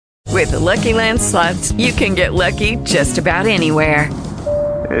With Lucky Land Slots, you can get lucky just about anywhere.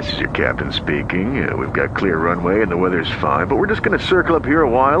 This is your captain speaking. We've got clear runway and the weather's fine, but we're just going to circle up here a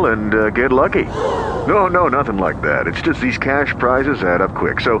while and get lucky. No, nothing like that. It's just these cash prizes add up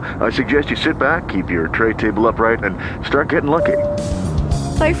quick. So I suggest you sit back, keep your tray table upright, and start getting lucky.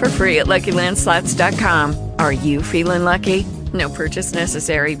 Play for free at LuckyLandSlots.com. Are you feeling lucky? No purchase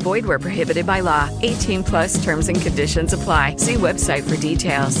necessary. Void where prohibited by law. 18 plus terms and conditions apply. See website for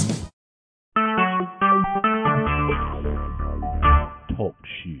details. Talk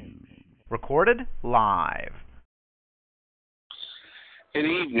shoes. Recorded live. Good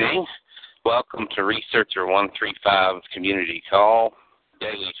evening. Welcome to Researcher 135 Community Call,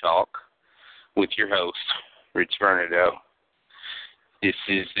 Daily Talk, with your host, Rich Bernardo. This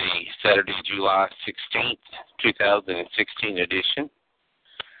is the Saturday, July 16th, 2016 edition.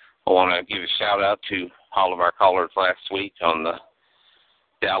 I want to give a shout-out to all of our callers last week on the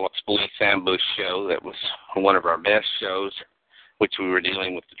Dallas Police Ambush show. That was one of our best shows, which we were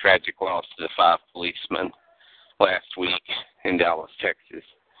dealing with the tragic loss of the 5 policemen last week in Dallas, Texas.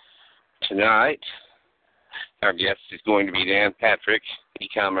 Tonight, our guest is going to be Dan Patrick,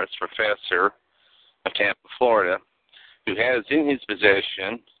 e-commerce professor of Tampa, Florida, who has in his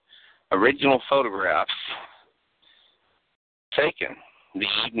possession original photographs taken the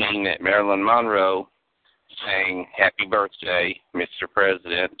evening that Marilyn Monroe sang Happy Birthday, Mr.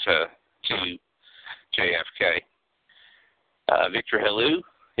 President, to JFK. Victor Helou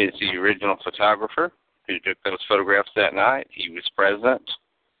is the original photographer who took those photographs that night. He was present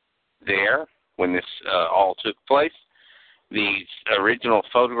there when this all took place. These original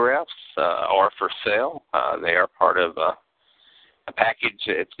photographs are for sale. They are part of a package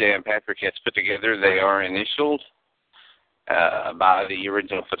that Dan Patrick has put together. They are initialed by the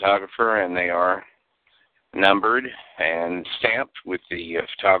original photographer, and they are numbered and stamped with the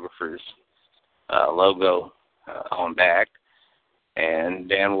photographer's logo on back. And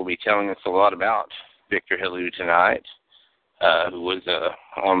Dan will be telling us a lot about Victor Helou tonight, who was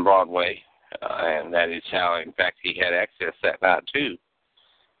on Broadway, and that is how, in fact, he had access that night to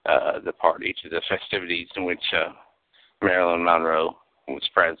the party, to the festivities in which Marilyn Monroe was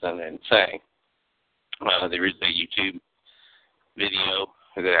present and sang. There is a YouTube video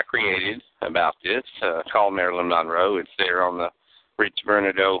that I created about this called Marilyn Monroe. It's there on the Rich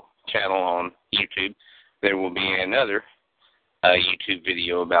Bernardo channel on YouTube. There will be another YouTube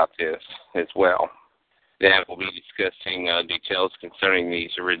video about this as well. Dan will be discussing details concerning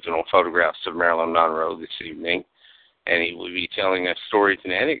these original photographs of Marilyn Monroe this evening, and he will be telling us stories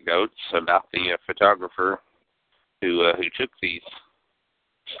and anecdotes about the photographer who took these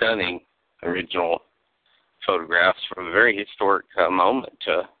stunning original photographs from a very historic moment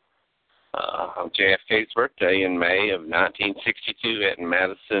of JFK's birthday in May of 1962 at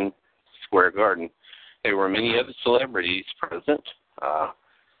Madison Square Garden. There were many other celebrities present,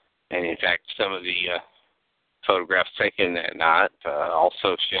 and in fact, some of the photographs taken that night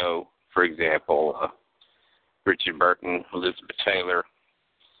also show, for example, Richard Burton, Elizabeth Taylor,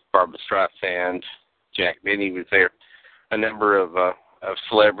 Barbra Streisand, Jack Benny was there. A number of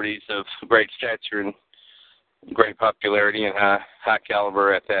celebrities of great stature and great popularity and high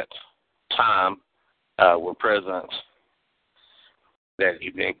caliber at that time were present that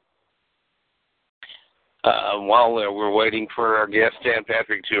evening. While we're waiting for our guest, Dan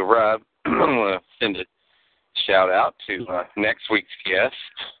Patrick, to arrive, I want to send a shout-out to next week's guest,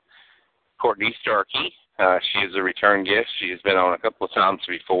 Courtney Starkey. She is a return guest. She has been on a couple of times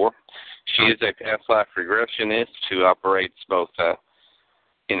before. She is a past life regressionist who operates both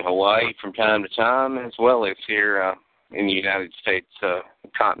in Hawaii from time to time as well as here in the United States,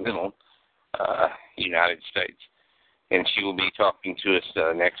 continental United States. And she will be talking to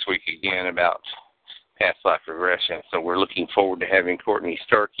us next week again about past life regression. So we're looking forward to having Courtney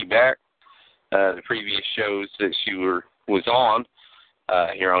Starkey back. The previous shows that she was on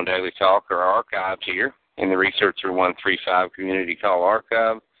here on Daily Talk are archived here in the Researcher 135 Community Call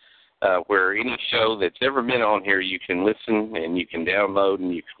Archive, where any show that's ever been on here you can listen and you can download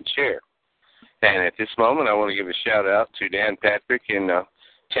and you can share. And at this moment, I want to give a shout-out to Dan Patrick in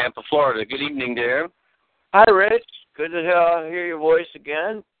Tampa, Florida. Good evening, Dan. Hi, Rich. Good to hear your voice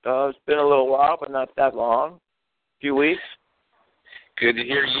again. It's been a little while, but not that long. A few weeks. Good to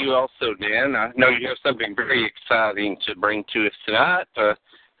hear you also, Dan. I know you have something very exciting to bring to us tonight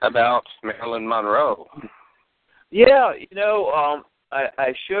about Marilyn Monroe. Yeah,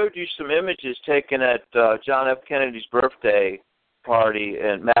 I showed you some images taken at John F. Kennedy's birthday party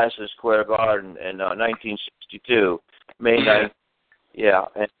in Madison Square Garden in 1962, May 9th. Yeah,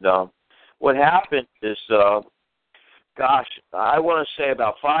 and what happened is I want to say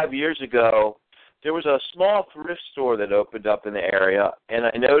about 5 years ago, there was a small thrift store that opened up in the area, and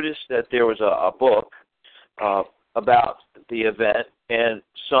I noticed that there was a book about the event and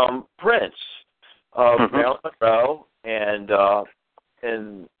some prints of Marilyn Monroe and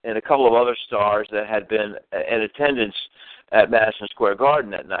a couple of other stars that had been in attendance at Madison Square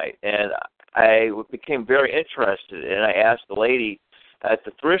Garden that night. And I became very interested, and I asked the lady at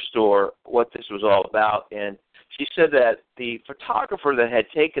the thrift store what this was all about, and she said that the photographer that had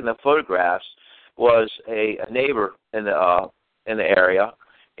taken the photographs was a neighbor in the area,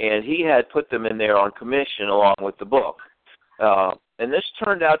 and he had put them in there on commission along with the book. And this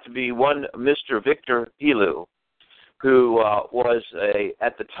turned out to be one Mr. Victor Helu, who was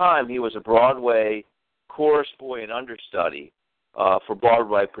at the time, he was a Broadway chorus boy and understudy for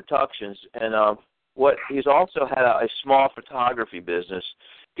Broadway productions, and he's also had a small photography business.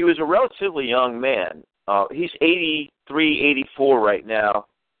 He was a relatively young man. He's 83, 84 right now,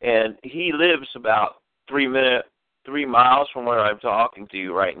 and he lives about 3 miles from where I'm talking to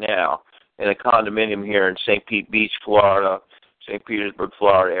you right now in a condominium here in St. Pete Beach, Florida, St. Petersburg,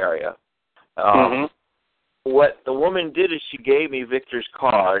 Florida area. What the woman did is she gave me Victor's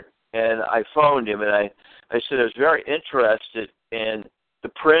card, and I phoned him, and I said I was very interested in the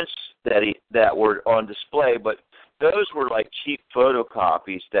prints that were on display, but those were like cheap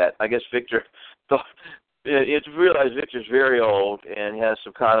photocopies that I guess Victor thought. It's realized Victor's very old and has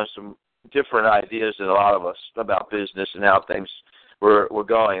some different ideas than a lot of us about business and how things were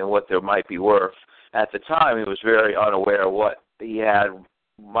going and what they might be worth. At the time, he was very unaware of what he had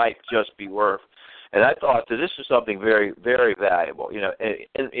might just be worth. And I thought that this is something very, very valuable.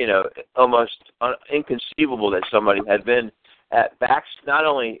 Almost inconceivable that somebody had been not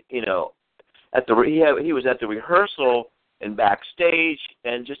only he was at the rehearsal and backstage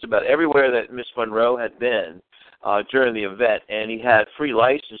and just about everywhere that Miss Monroe had been during the event, and he had free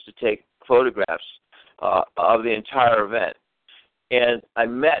license to take photographs of the entire event. And I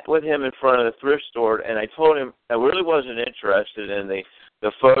met with him in front of the thrift store, and I told him I really wasn't interested in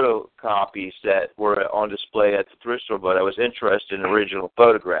the photocopies that were on display at the thrift store, but I was interested in original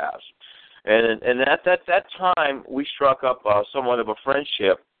photographs. And at that time, we struck up somewhat of a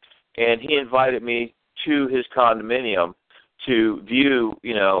friendship, and he invited me to his condominium to view,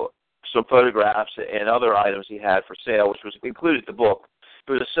 some photographs and other items he had for sale, which was included the book.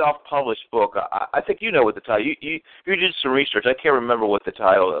 It was a self-published book. I think you know what the title. You did some research. I can't remember what the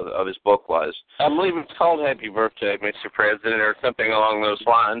title of his book was. I believe it's called Happy Birthday, Mr. President, or something along those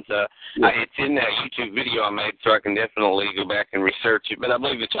lines. It's in that YouTube video I made, so I can definitely go back and research it. But I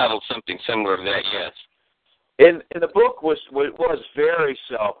believe the title's something similar to that, yes. And the book was very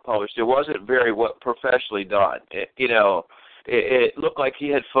self-published. It wasn't very professionally done. It looked like he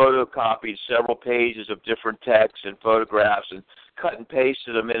had photocopied several pages of different texts and photographs and cut and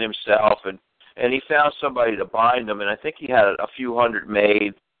pasted them in himself, and he found somebody to bind them, and I think he had a few hundred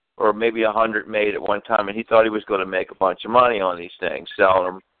made, or maybe 100 made at one time, and he thought he was going to make a bunch of money on these things, selling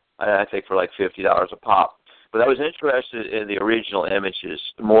them, I think, for like $50 a pop. But I was interested in the original images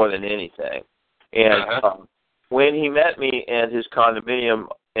more than anything. And when he met me in his condominium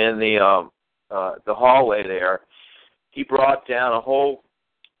in the hallway there, he brought down a whole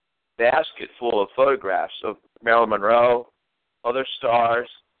basket full of photographs of Marilyn Monroe, other stars.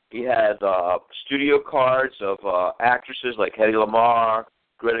 He had studio cards of actresses like Hedy Lamarr,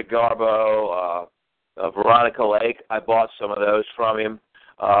 Greta Garbo, Veronica Lake. I bought some of those from him.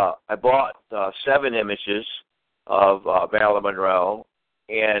 I bought 7 images of Marilyn Monroe,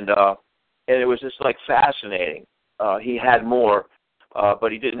 and it was just like fascinating. He had more,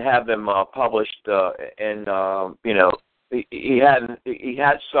 but he didn't have them published, and he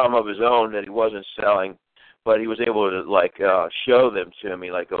had some of his own that he wasn't selling, but he was able to show them to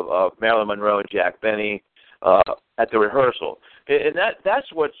me, like Marilyn Monroe and Jack Benny at the rehearsal. And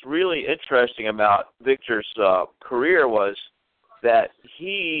that's what's really interesting about Victor's career, was that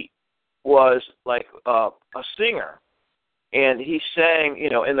he was like a singer, and he sang,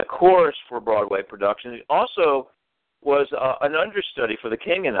 in the chorus for Broadway productions. He also was an understudy for The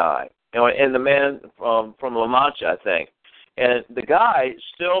King and I, and the man from La Mancha, I think. And the guy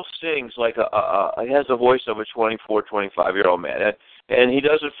still sings like he has the voice of a 24, 25-year-old man, and he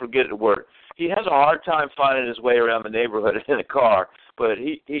doesn't forget a word. He has a hard time finding his way around the neighborhood in a car, but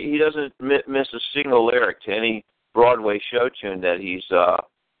he doesn't miss a single lyric to any Broadway show tune that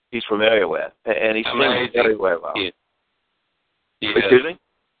he's familiar with, and he sings very well. Yeah. Excuse me?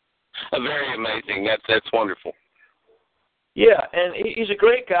 Very amazing. That's wonderful. Yeah, and he's a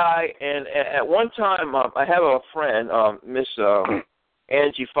great guy. And at one time, I have a friend, Miss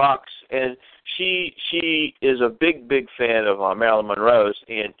Angie Fox, and she is a big fan of Marilyn Monroe's,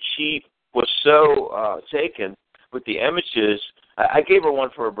 and she was so taken with the images. I gave her one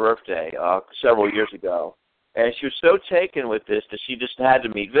for her birthday several years ago, and she was so taken with this that she just had to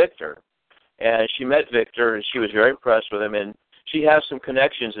meet Victor. And she met Victor, and she was very impressed with him, and she has some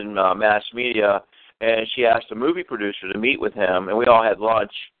connections in mass media, and she asked a movie producer to meet with him, and we all had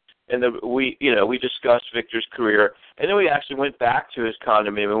lunch, and we discussed Victor's career, and then we actually went back to his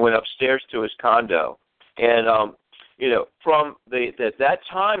condominium and went upstairs to his condo, and from that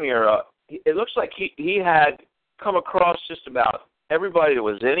time era, it looks like he had come across just about everybody that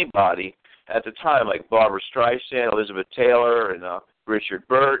was anybody at the time, like Barbara Streisand, Elizabeth Taylor, and Richard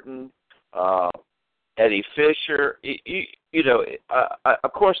Burton, Eddie Fisher.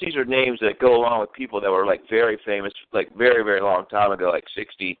 Of course, these are names that go along with people that were like very famous, like very, very long time ago, like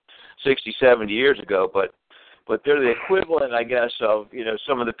 60, 70 years ago. But they're the equivalent, I guess, of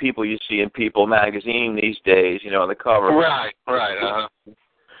some of the people you see in People magazine these days. On the cover. Right. Uh-huh.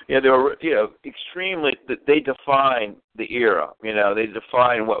 They were extremely. They define the era. They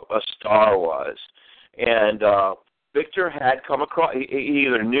define what a star was, and Victor had come across. He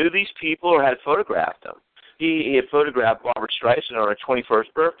either knew these people or had photographed them. He had photographed Barbara Streisand on her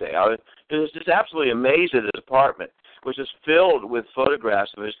 21st birthday. I was just absolutely amazed at his apartment, which was filled with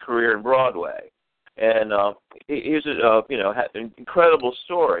photographs of his career in Broadway. And he was, had an incredible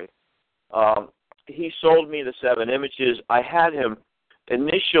story. He sold me the 7 images. I had him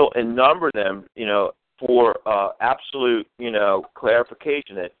initial and number them, for absolute,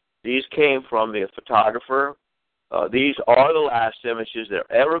 clarification that these came from the photographer. These are the last images that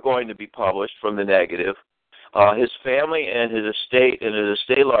are ever going to be published from the negative. His family and his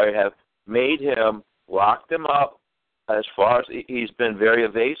estate lawyer have made him lock them up. As far as he's been very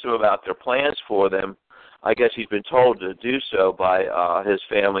evasive about their plans for them, I guess he's been told to do so by his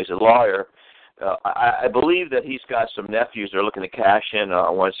family's lawyer. I believe that he's got some nephews that are looking to cash in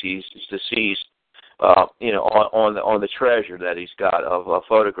once he's deceased, on the treasure that he's got of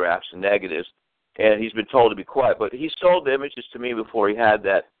photographs and negatives. And he's been told to be quiet. But he sold the images to me before he had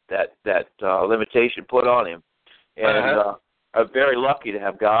that limitation put on him. And I'm very lucky to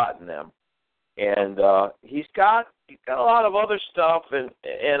have gotten them. And he's got a lot of other stuff, and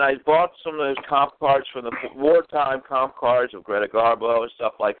I bought some of those comp cards from the wartime comp cards of Greta Garbo and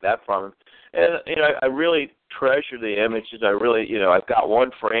stuff like that from him. And I really treasure the images. I really, I've got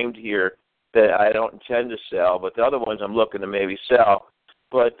one framed here that I don't intend to sell, but the other ones I'm looking to maybe sell.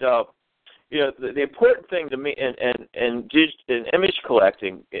 But the important thing to me in image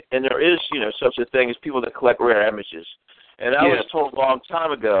collecting, and there is such a thing as people that collect rare images. And I was told a long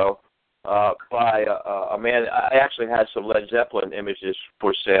time ago by a man. I actually had some Led Zeppelin images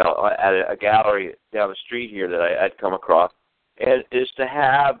for sale at a gallery down the street here that I had come across, and is to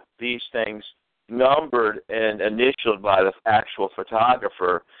have these things numbered and initialed by the actual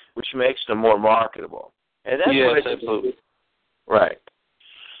photographer, which makes them more marketable. And that's absolutely. Right.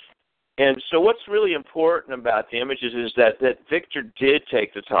 And so what's really important about the images is that Victor did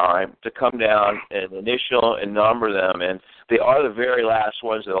take the time to come down and initial and number them, and they are the very last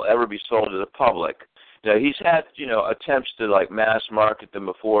ones that will ever be sold to the public. He's had, attempts to, mass market them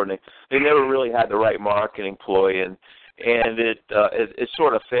before, and they never really had the right marketing ploy, and it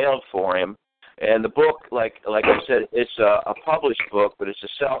sort of failed for him. And the book, like I said, it's a published book, but it's a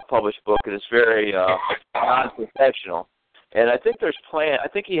self-published book, and it's very non-professional. And I think I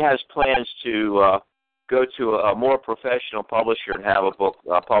think he has plans to go to a more professional publisher and have a book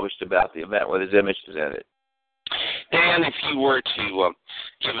published about the event with his images in it. Dan, if you were to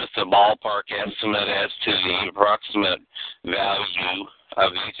give us a ballpark estimate as to the approximate value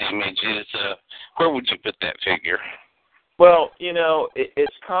of these images, where would you put that figure? Well,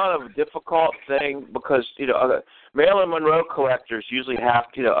 it's kind of a difficult thing because, Marilyn Monroe collectors usually have,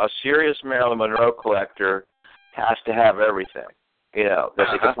 a serious Marilyn Monroe collector has to have everything, that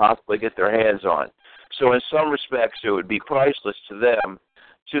they could possibly get their hands on. So in some respects, it would be priceless to them.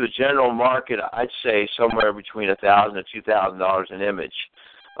 To the general market, I'd say somewhere between $1,000 and $2,000 an image.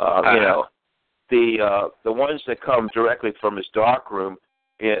 The ones that come directly from his darkroom,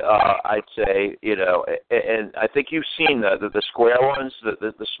 I'd say, and I think you've seen the square ones,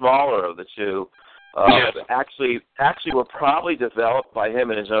 the smaller of the two. Actually were probably developed by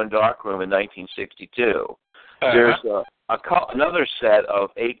him in his own darkroom in 1962. There's another set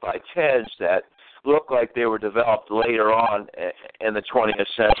of 8x10s that look like they were developed later on in the 20th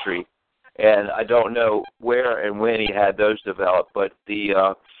century, and I don't know where and when he had those developed. But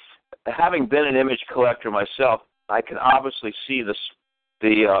having been an image collector myself, I can obviously see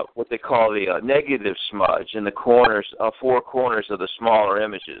what they call the negative smudge in the corners, 4 corners of the smaller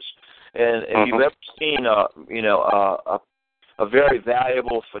images. And if you've ever seen, a very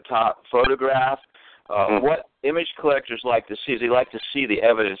valuable photograph, what image collectors like to see is they like to see the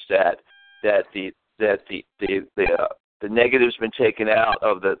evidence that the negative's been taken out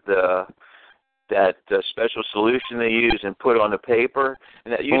of that special solution they use and put on the paper,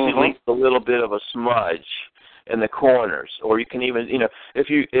 and that usually leaves a little bit of a smudge in the corners. Or you can even, if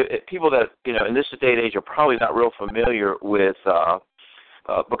people that, in this day and age are probably not real familiar with,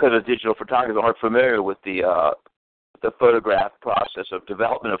 because of digital photography, aren't familiar with the photograph process of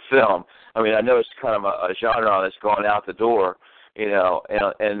development of film. I mean, I know it's kind of a genre that's gone out the door, in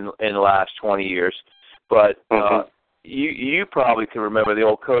the last 20 years. But you probably can remember the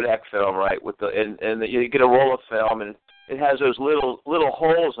old Kodak film, right? With you get a roll of film, and it has those little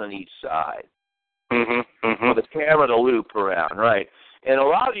holes on each side for the camera to loop around, right? And a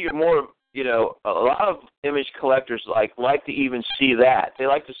lot of your more, a lot of image collectors like to even see that. They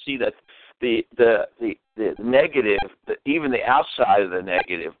like to see that the negative, even the outside of the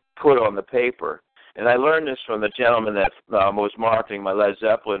negative, put on the paper. And I learned this from the gentleman that was marketing my Led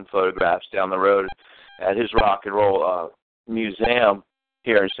Zeppelin photographs down the road at his rock and roll museum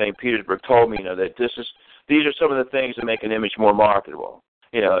here in St. Petersburg. Told me, that these are some of the things that make an image more marketable.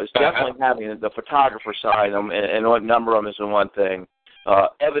 It's definitely having the photographer sign them and what number them is one thing.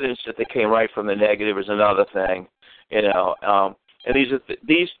 Evidence that they came right from the negative is another thing. And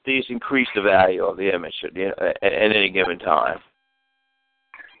these increase the value of the image at any given time.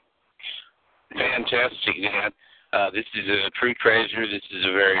 Fantastic, Dan. This is a true treasure. This is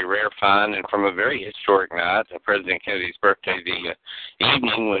a very rare find, and from a very historic night, President Kennedy's birthday, the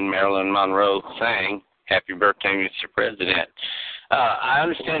evening when Marilyn Monroe sang "Happy Birthday, Mr. President." I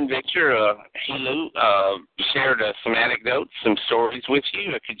understand Victor Helu shared some anecdotes, some stories with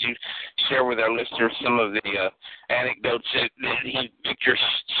you. Could you share with our listeners some of the anecdotes that Victor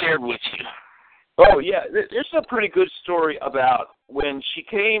shared with you? Oh, yeah. There's a pretty good story about when she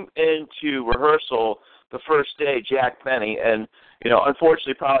came into rehearsal the first day, Jack Benny, and,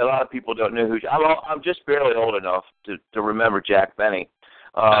 unfortunately probably a lot of people don't know who. I'm just barely old enough to remember Jack Benny.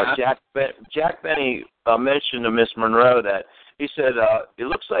 Jack Benny mentioned to Miss Monroe that he said, it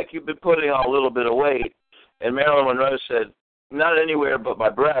looks like you've been putting on a little bit of weight. And Marilyn Monroe said, not anywhere but my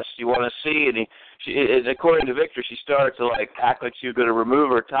breast. You want to see? And according to Victor, she started to act like she was going to remove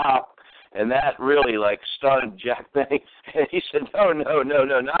her top. And that really stunned Jack Benny. And he said, no,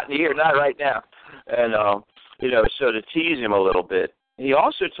 not here, not right now. And, so to tease him a little bit. He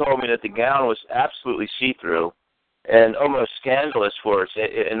also told me that the gown was absolutely see-through and almost scandalous for us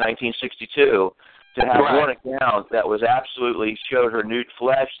in 1962 to have worn a gown that was absolutely showed her nude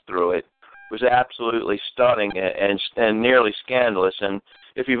flesh through it was absolutely stunning and nearly scandalous. And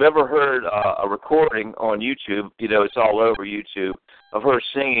if you've ever heard a recording on YouTube, it's all over YouTube, of her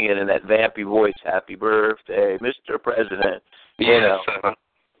singing it in that vampy voice, "Happy Birthday, Mr. President." Yes.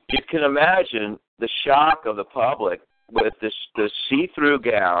 You can imagine the shock of the public with this see-through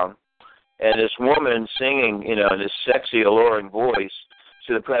gown and this woman singing, in this sexy, alluring voice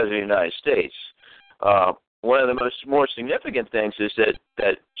to the President of the United States. One of the more significant things is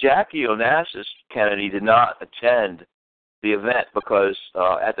that Jackie Onassis Kennedy did not attend the event because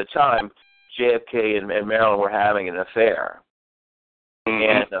at the time JFK and Marilyn were having an affair,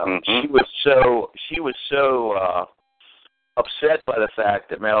 and she was so upset by the fact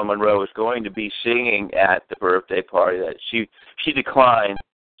that Marilyn Monroe was going to be singing at the birthday party that she declined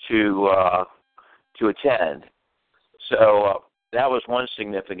to attend. So that was one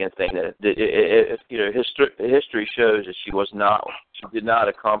significant thing that history shows that she did not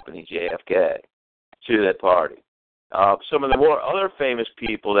accompany JFK to that party. Some of the more other famous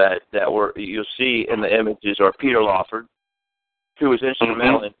people that you'll see in the images are Peter Lawford, who was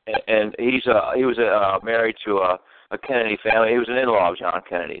instrumental, and he was married to a Kennedy family. He was an in-law of John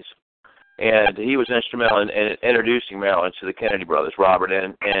Kennedy's, and he was instrumental in introducing Marilyn to the Kennedy brothers, Robert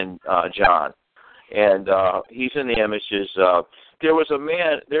and John. And he's in the images. There's a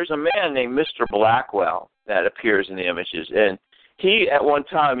man named Mr. Blackwell that appears in the images, and he at one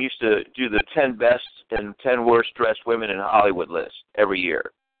time used to do the 10 best and 10 worst dressed women in Hollywood list every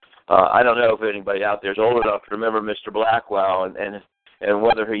year. I don't know if anybody out there is old enough to remember Mr. Blackwell and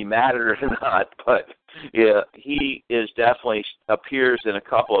whether he mattered or not, but yeah, he is definitely appears in a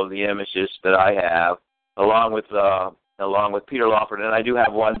couple of the images that I have, along with Peter Lawford, and I do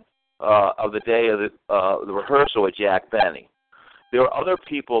have one of the day of the rehearsal with Jack Benny. There are other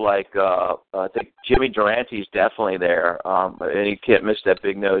people like I think Jimmy Durante's definitely there, and you can't miss that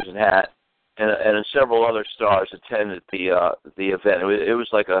big nose and hat. and several other stars attended the event. It was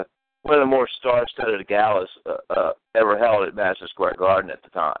like one of the more star-studded galas ever held at Madison Square Garden at the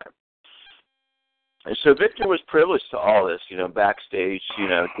time. And so Victor was privileged to all this, backstage,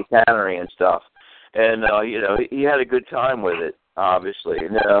 chicanery and stuff. And, he had a good time with it, obviously.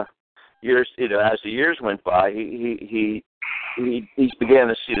 And as the years went by, he began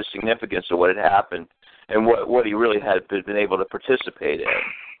to see the significance of what had happened and what he really had been able to participate in.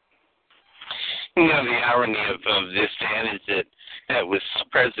 The irony of this, Dan, is that was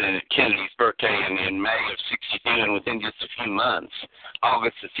President Kennedy's birthday in May of '62, and within just a few months,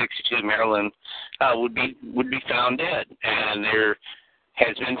 August of '62, Marilyn would be found dead. And there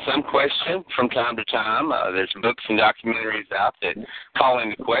has been some question from time to time. There's books and documentaries out that call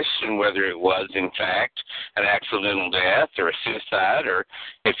into question whether it was, in fact, an accidental death or a suicide, or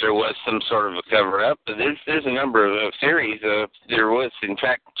if there was some sort of a cover-up. But there's a number of theories. There was, in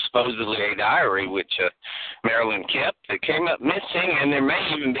fact, supposedly a diary which Marilyn kept that came up missing, and there may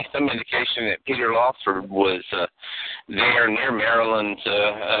even be some indication that Peter Lawford was there near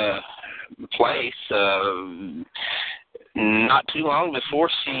Marilyn's place not too long before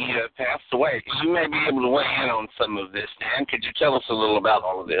she passed away. You may be able to weigh in on some of this, Dan. Could you tell us a little about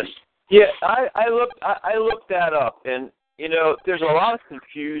all of this? Yeah, I looked that up, and there's a lot of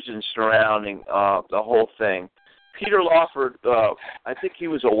confusion surrounding the whole thing. Peter Lawford, I think he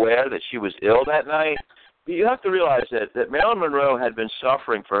was aware that she was ill that night. But you have to realize that Marilyn Monroe had been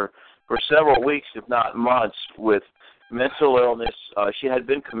suffering for several weeks, if not months, with mental illness. She had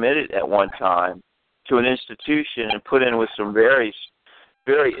been committed at one time to an institution and put in with some very,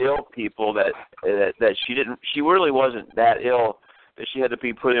 very ill people that she really wasn't that ill that she had to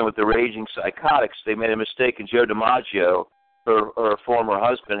be put in with the raging psychotics. They made a mistake, and Joe DiMaggio, her former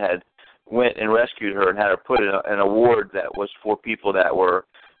husband, had went and rescued her and had her put in an award that was for people that were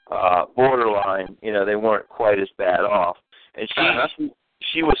borderline. They weren't quite as bad off, and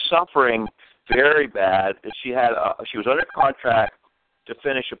she was suffering very bad. She was under contract to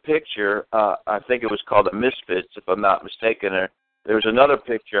finish a picture. I think it was called The Misfits, if I'm not mistaken. There was another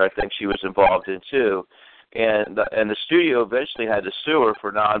picture I think she was involved in too, and the studio eventually had to sue her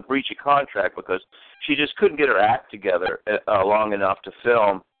for non-breach of contract because she just couldn't get her act together long enough to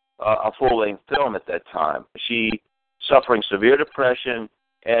film a full-length film at that time. She suffering severe depression,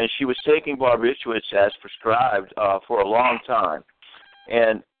 and she was taking barbiturates as prescribed for a long time.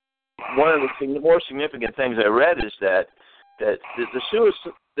 And one of the more significant things I read is that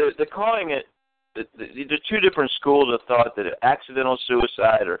they're calling it the two different schools of thought, that accidental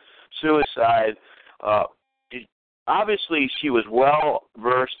suicide or suicide. Obviously, she was well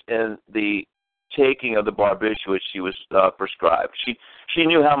versed in the taking of the barbiturates she was prescribed. She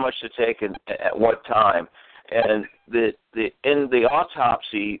knew how much to take and at what time. And in the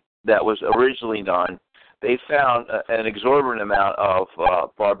autopsy that was originally done, they found an exorbitant amount of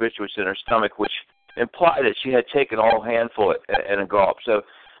barbiturates in her stomach, which implied that she had taken a whole handful in a gulp. So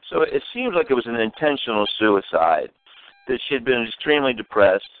it seems like it was an intentional suicide, that she had been extremely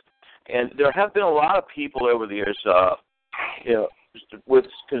depressed. And there have been a lot of people over the years, with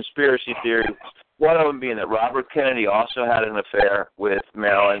conspiracy theories. One of them being that Robert Kennedy also had an affair with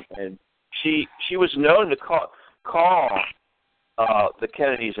Marilyn, and she was known to call the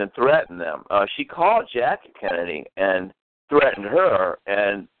Kennedys and threaten them. She called Jackie Kennedy and threatened her,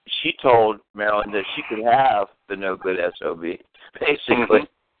 and she told Marilyn that she could have the no-good SOB, basically.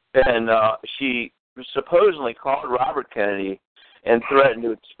 And she supposedly called Robert Kennedy and threatened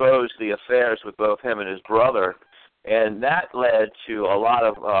to expose the affairs with both him and his brother. And that led to a lot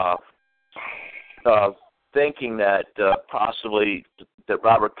of thinking that possibly that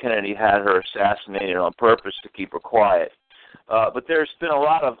Robert Kennedy had her assassinated on purpose to keep her quiet. But there's been a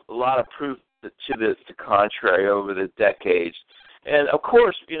lot of proof to the contrary over the decades. And of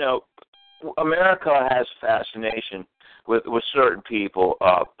course, America has fascination with certain people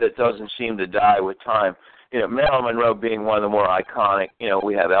that doesn't seem to die with time. Marilyn Monroe being one of the more iconic.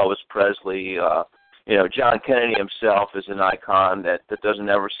 We have Elvis Presley. John Kennedy himself is an icon that doesn't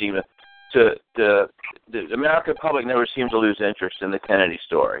ever seem to the American public never seems to lose interest in the Kennedy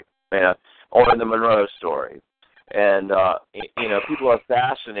story, or in the Monroe story. And people are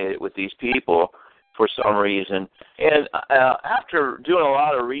fascinated with these people for some reason. And after doing a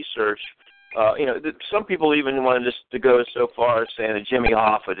lot of research, some people even wanted to go so far as saying that Jimmy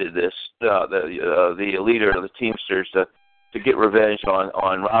Hoffa did this, the leader of the Teamsters, to get revenge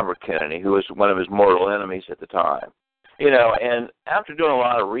on Robert Kennedy, who was one of his mortal enemies at the time. And after doing a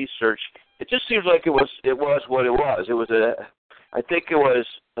lot of research, it just seems like it was what it was. I think it was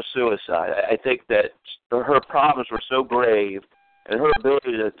a suicide. I think that her problems were so grave and her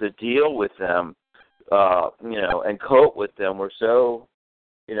ability to deal with them, and cope with them were so,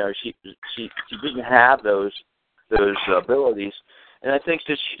 she didn't have those abilities, and I think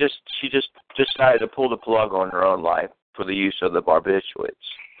that she just decided to pull the plug on her own life for the use of the barbiturates.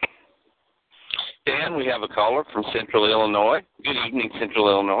 Dan, we have a caller from Central Illinois. Good evening, Central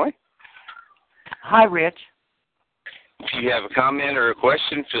Illinois. Hi, Rich. If you have a comment or a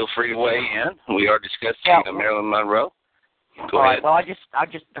question, feel free to weigh in. We are discussing Marilyn Monroe. Go ahead. Right, well, I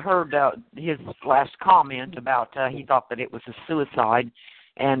just heard his last comment about he thought that it was a suicide,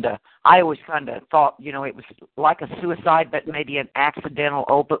 and I always kind of thought, it was like a suicide, but maybe an accidental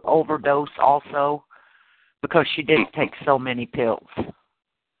overdose also, because she didn't take so many pills.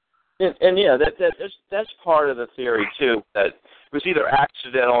 And yeah, that's part of the theory too. That it was either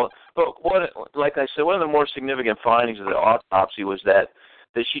accidental, but like I said, one of the more significant findings of the autopsy was that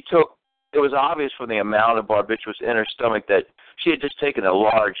she took. It was obvious from the amount of barbiturates in her stomach that she had just taken a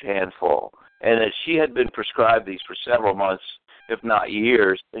large handful, and that she had been prescribed these for several months, if not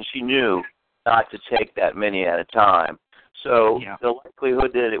years, and she knew not to take that many at a time. So the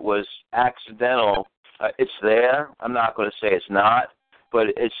likelihood that it was accidental, it's there. I'm not going to say it's not. But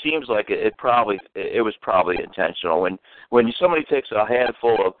it seems like it was probably intentional. When somebody takes a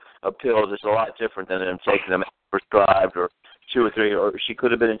handful of pills, it's a lot different than them taking them prescribed or 2 or 3, or she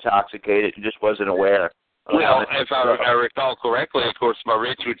could have been intoxicated and just wasn't aware. Well, if I recall correctly, of course,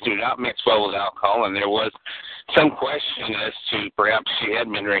 barbiturates do not mix well with alcohol, and there was some question as to perhaps she had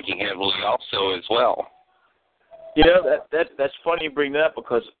been drinking heavily also as well. That's funny you bring that up,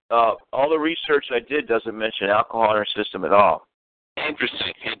 because all the research I did doesn't mention alcohol in her system at all.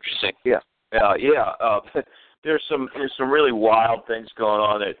 Interesting. Yeah. There's some really wild things going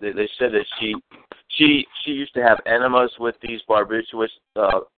on. They said that she used to have enemas with these barbiturates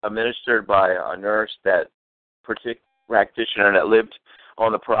administered by a nurse, that particular practitioner that lived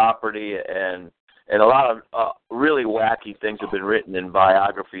on the property, and a lot of really wacky things have been written in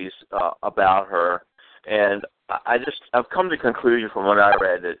biographies about her. And I've come to the conclusion from what I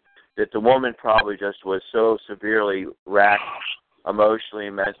read that the woman probably just was so severely racked emotionally,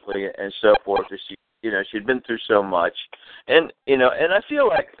 mentally, and so forth. She'd been through so much, and I feel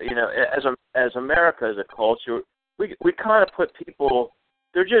like as America, as a culture, we kind of put people.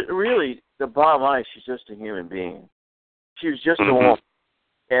 They're just really, the bottom line. She's just a human being. She was just a woman,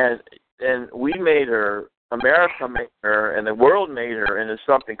 and we made her. America made her, and the world made her into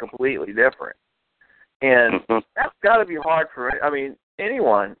something completely different. And that's got to be hard for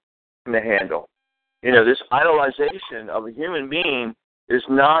anyone to handle. This idolization of a human being is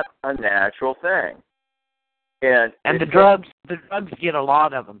not a natural thing. And the drugs get a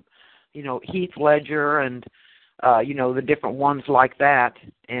lot of them. Heath Ledger and, the different ones like that.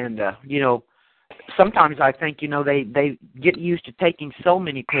 And, sometimes I think, they get used to taking so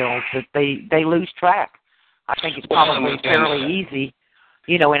many pills that they lose track. I think it's probably fairly easy,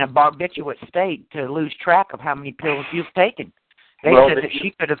 in a barbiturate state to lose track of how many pills you've taken. They said that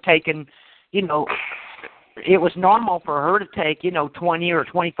she could have taken, it was normal for her to take, 20 or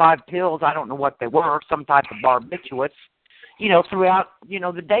 25 pills, I don't know what they were, some type of barbiturates, throughout,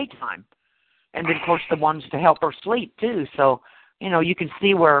 the daytime. And then, of course, the ones to help her sleep, too. So, you can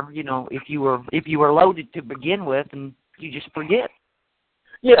see where, if you were loaded to begin with, and you just forget.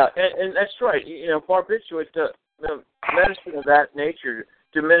 Yeah, and that's right. Barbiturate, the medicine of that nature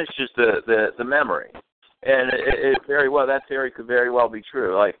diminishes the memory. And it very well, that theory could very well be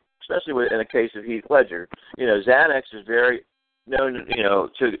true. Like, especially in the case of Heath Ledger, Xanax is very known,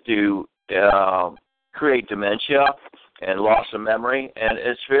 to create dementia and loss of memory, and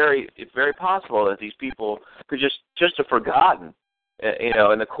it's very possible that these people could just have forgotten,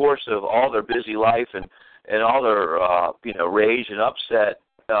 in the course of all their busy life and all their rage and upset,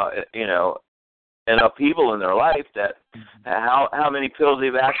 and upheaval in their life, that how many pills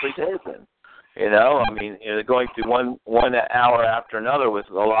they've actually taken. They're going through one hour after another with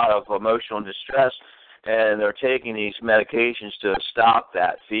a lot of emotional distress, and they're taking these medications to stop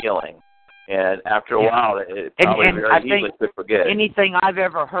that feeling. And after a while, it probably very easily could forget. Anything I've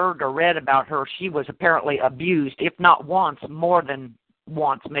ever heard or read about her, she was apparently abused, if not once, more than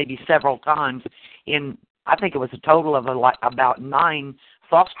once, maybe several times. I think it was a total of about 9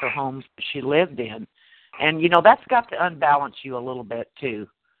 foster homes she lived in. And, that's got to unbalance you a little bit, too.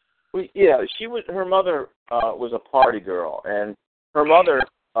 Well, yeah, her mother was a party girl, and her mother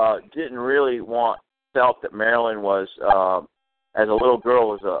didn't really felt that Marilyn was, as a little girl,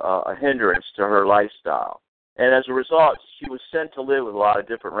 was a hindrance to her lifestyle. And as a result, she was sent to live with a lot of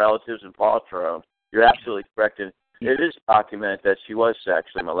different relatives in foster homes. You're absolutely correct. And it is documented that she was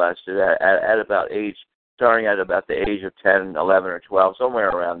sexually molested at about age starting at about the age of 10, 11, or 12, somewhere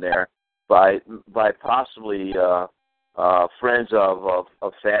around there, by possibly friends of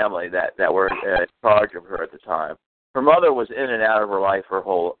family that were in charge of her at the time. Her mother was in and out of her life her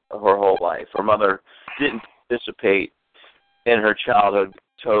whole life. Her mother didn't participate in her childhood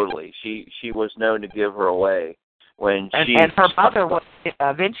totally. She was known to give her away when and her mother was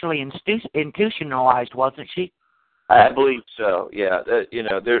eventually institutionalized, wasn't she? I believe so. Yeah,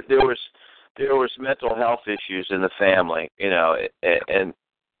 there was mental health issues in the family, and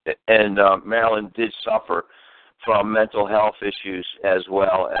Marilyn did suffer from mental health issues as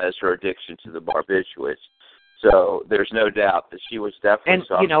well as her addiction to the barbiturates. So there's no doubt that she was definitely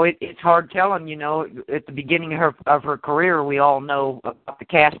suffering. It's hard telling. At the beginning of her career, we all know about the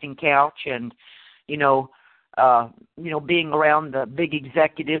casting couch and being around the big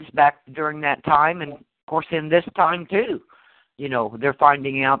executives back during that time, and of course in this time too. They're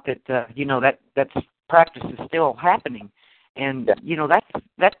finding out that that practice is still happening, and that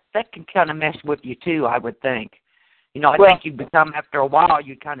can kind of mess with you too, I would think. I think you become, after a while,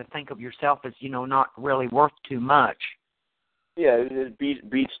 you kind of think of yourself as, not really worth too much. Yeah, it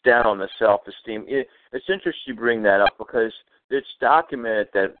beats down on the self-esteem. It's interesting you bring that up because it's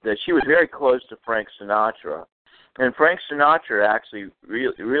documented that she was very close to Frank Sinatra. And Frank Sinatra actually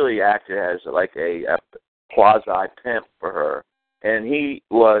really acted as like a quasi-pimp for her. And he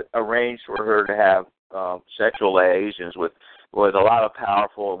arranged for her to have sexual liaisons with a lot of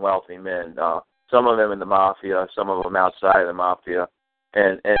powerful and wealthy men. Some of them in the mafia, some of them outside of the mafia,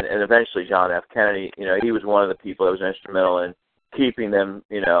 and eventually John F. Kennedy. He was one of the people that was instrumental in keeping them,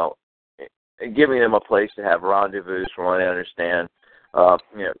 giving them a place to have rendezvous, from what I understand.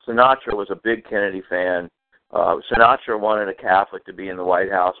 Sinatra was a big Kennedy fan. Sinatra wanted a Catholic to be in the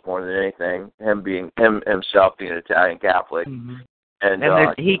White House more than anything. Himself being an Italian Catholic, mm-hmm. and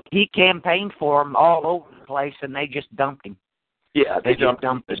he campaigned for him all over the place, and they just dumped him. Yeah, they just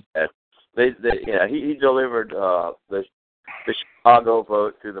dumped him. He delivered the Chicago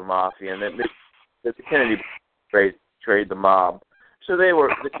vote through the mafia, and the Kennedy trade the mob. So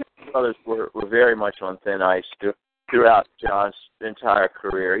the Kennedy brothers were very much on thin ice throughout John's entire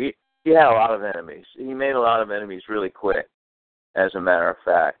career. He had a lot of enemies. He made a lot of enemies really quick, as a matter of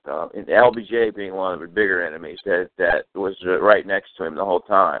fact. LBJ being one of the bigger enemies that was right next to him the whole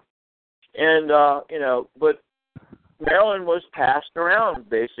time. And but Marilyn was passed around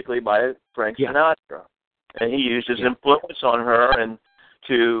basically by Frank Sinatra, and he used his influence on her and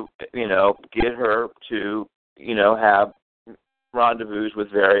to get her to have rendezvous with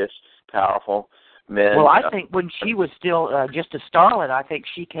various powerful men. Well, I think when she was still just a starlet, I think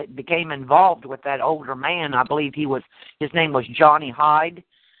she became involved with that older man. I believe his name was Johnny Hyde.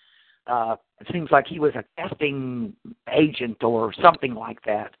 It seems like he was a casting agent or something like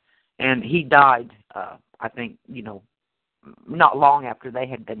that, and he died. I think not long after they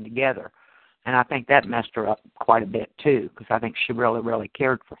had been together. And I think that messed her up quite a bit, too, because I think she really, really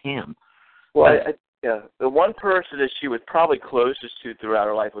cared for him. Well, the one person that she was probably closest to throughout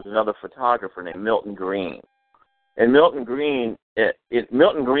her life was another photographer named Milton Green. And Milton Green,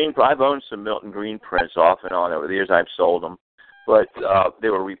 I've owned some Milton Green prints off and on over the years. I've sold them, but they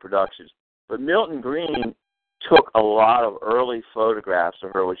were reproductions. But Milton Green took a lot of early photographs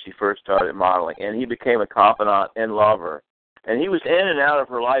of her when she first started modeling, and he became a confidant and lover. And he was in and out of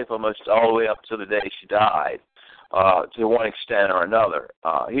her life almost all the way up to the day she died, to one extent or another.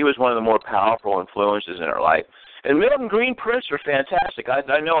 He was one of the more powerful influences in her life. And Milton Green prints are fantastic.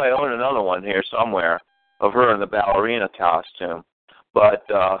 I know I own another one here somewhere of her in the ballerina costume. But,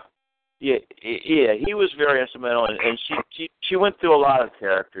 he was very instrumental, and she went through a lot of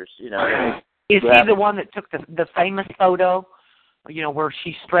characters, Is he the one that took the famous photo? Where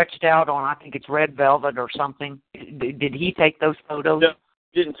she stretched out on, I think it's red velvet or something. Did he take those photos? No,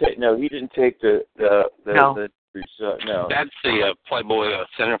 he didn't take the no. No. That's the Playboy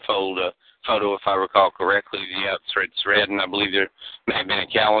centerfold photo, if I recall correctly. Yeah, it's red, and I believe there may have been a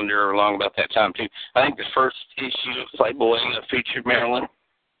calendar along about that time, too. I think the first issue of Playboy featured Marilyn.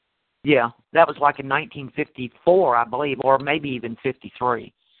 Yeah, that was like in 1954, I believe, or maybe even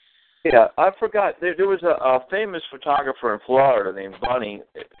 53. Yeah, I forgot. There was a famous photographer in Florida named Bunny.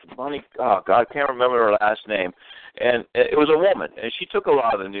 Oh God, I can't remember her last name. And it was a woman, and she took a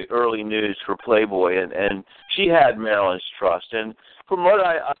lot of the early news for Playboy, and she had Marilyn's trust. And from what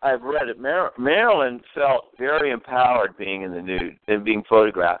I've read, Marilyn felt very empowered being in the nude and being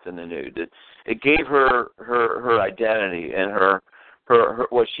photographed in the nude. It gave her identity and her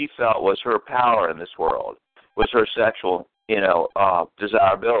what she felt was her power in this world, was her sexual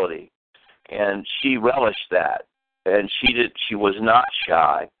desirability, and she relished that, and she was not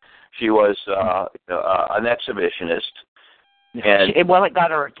shy, She was an exhibitionist. And it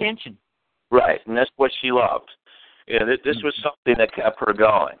got her attention. Right, and that's what she loved. This was something that kept her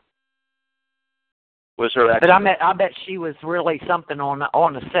going. Was her But I bet she was really something on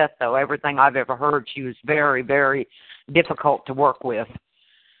the set, though. Everything I've ever heard, she was very, very difficult to work with.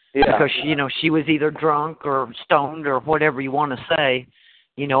 Yeah. Because she was either drunk or stoned or whatever you want to say,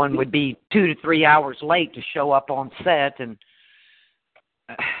 and would be 2 to 3 hours late to show up on set, and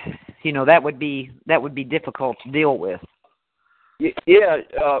that would be difficult to deal with. Yeah,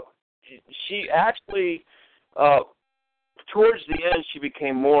 she actually, towards the end, she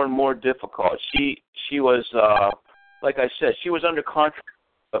became more and more difficult. She was, like I said, she was under contract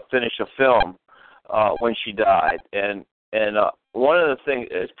to finish a film when she died, and one of the things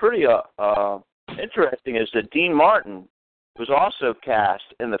that's pretty interesting is that Dean Martin was also cast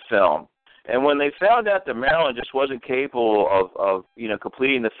in the film, and when they found out that Marilyn just wasn't capable of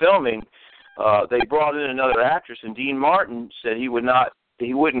completing the filming, they brought in another actress, and Dean Martin said he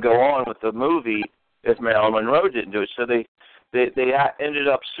wouldn't go on with the movie if Marilyn Monroe didn't do it. So they ended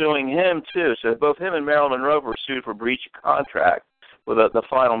up suing him too. So both him and Marilyn Monroe were sued for breach of contract with the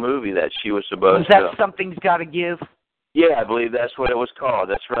final movie that she was supposed to. Was that Something's Gotta Give? Yeah, I believe that's what it was called.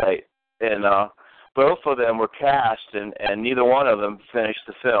 That's right. And both of them were cast, and neither one of them finished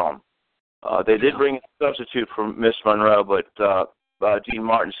the film. They did bring a substitute for Miss Monroe, but Dean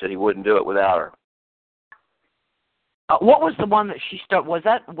Martin said he wouldn't do it without her. What was the one that she started?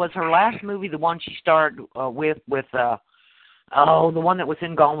 Was her last movie the one she starred with the one that was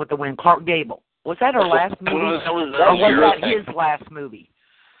in Gone with the Wind, Clark Gable? Was that her last movie? Or was that his last movie?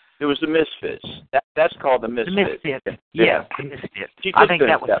 It was The Misfits. That's called The Misfits. The Misfits. Yeah, The Misfits. I think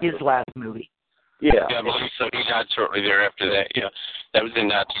that was his last movie. Yeah. I believe so. He died shortly thereafter that. Yeah, that was in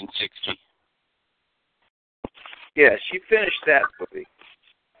 1960. Yeah, she finished that movie.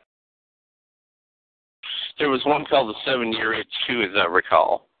 There was one called The 7-Year Itch too, as I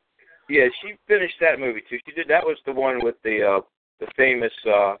recall. Yeah, she finished that movie too. She did. That was the one with the famous,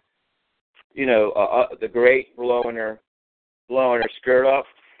 the great blowing her skirt up.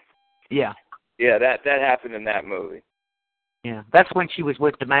 Yeah. Yeah, that happened in that movie. Yeah, that's when she was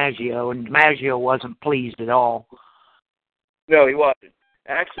with DiMaggio, and DiMaggio wasn't pleased at all. No, he wasn't.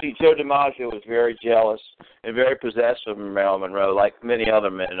 Actually, Joe DiMaggio was very jealous and very possessive of Marilyn Monroe, like many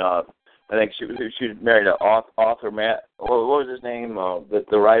other men. I think she married an author, Matt. What was his name?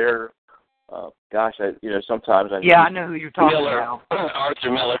 The writer. Sometimes I. Yeah, I know who you're talking about.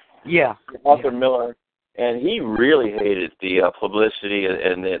 Arthur Miller. Yeah. Arthur Miller, and he really hated the publicity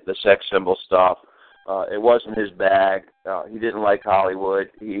and the sex symbol stuff. It wasn't his bag. He didn't like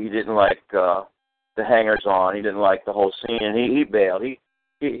Hollywood. He didn't like the hangers-on. He didn't like the whole scene, and he bailed.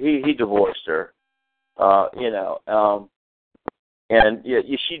 He divorced her. And yeah,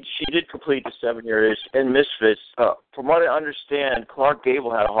 she did complete the 7-year itch. And Misfits, from what I understand, Clark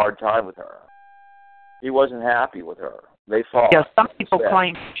Gable had a hard time with her. He wasn't happy with her. They fought. Yeah, some people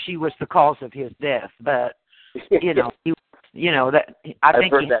claim she was the cause of his death, but that I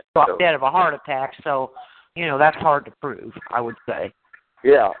think he dropped dead of a heart attack. So, that's hard to prove, I would say.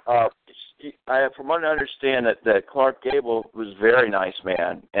 Yeah, from what I understand, that Clark Gable was a very nice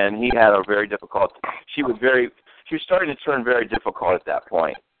man, and he had a very difficult. She was starting to turn very difficult at that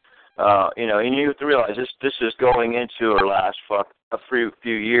point. And you have to realize this is going into her last a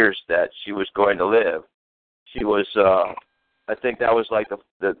few years that she was going to live. She was, I think that was like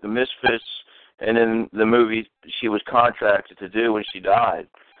the Misfits, and then the movie she was contracted to do when she died.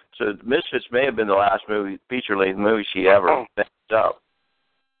 So Misfits may have been the last feature-length movie she ever finished up.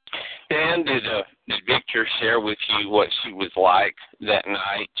 And did Victor share with you what she was like that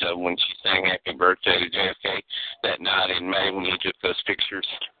night when she sang Happy Birthday to JFK that night in May when he took those pictures?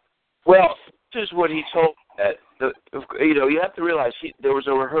 Well, this is what he told me. You have to realize there was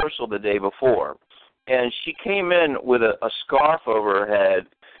a rehearsal the day before, and she came in with a scarf over her head,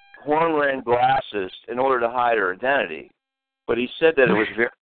 horn-rimmed glasses in order to hide her identity. But he said that it was very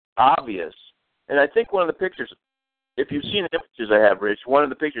obvious. And I think one of the pictures, if you've seen the pictures I have, Rich, one of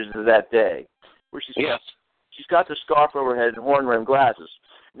the pictures is that day where she's got the scarf over her head and horn-rimmed glasses.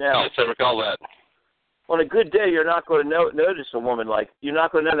 Now, yes, I recall that. On a good day, you're not going to notice a woman you're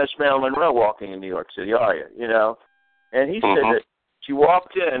not going to notice Marilyn Monroe walking in New York City, are you? And he said that she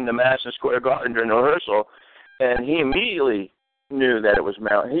walked in the Madison Square Garden during the rehearsal, and he immediately knew that it was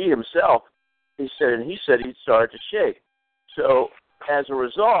Marilyn. He himself, he said he started to shake. So as a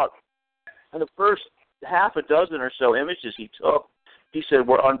result, in the first half a dozen or so images he took, he said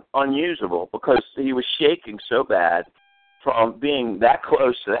were unusable because he was shaking so bad from being that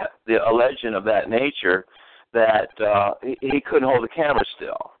close to a legend of that nature that he couldn't hold the camera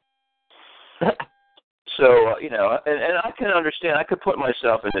still. So, and I can understand. I could put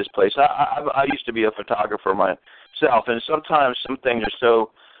myself in this place. I used to be a photographer myself, and sometimes some things are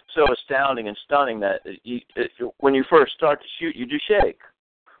so astounding and stunning that when you first start to shoot, you do shake.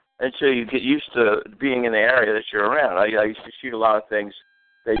 And so you get used to being in the area that you're around. I used to shoot a lot of things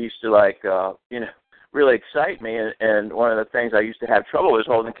that used to, really excite me. And one of the things I used to have trouble with was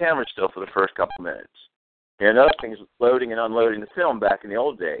holding the camera still for the first couple of minutes. And another thing is loading and unloading the film back in the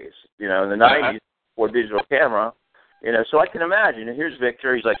old days, in the 90s, before digital camera. So I can imagine. And here's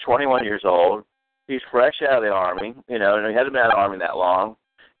Victor. He's like 21 years old. He's fresh out of the Army, and he hasn't been out of the Army that long.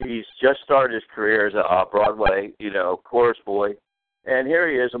 He's just started his career as a Broadway, chorus boy. And here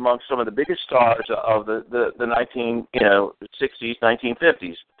he is amongst some of the biggest stars of the 1960s,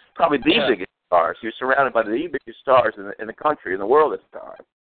 1950s. Probably the biggest stars. He was surrounded by the biggest stars in the country, in the world at the time.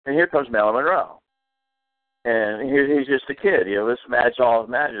 And here comes Marilyn Monroe. And he's just a kid. This imagine all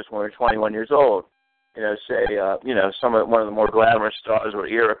images when we're 21 years old. One of the more glamorous stars or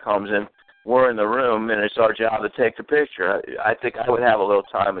era comes in. We're in the room, and it's our job to take the picture. I think I would have a little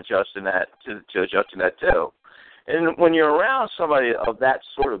time adjusting that to adjusting that too. And when you're around somebody of that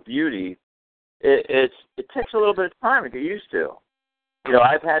sort of beauty, it takes a little bit of time to get used to.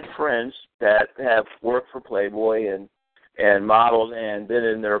 I've had friends that have worked for Playboy and modeled and been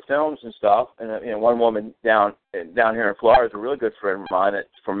in their films and stuff. And one woman down here in Florida is a really good friend of mine. It's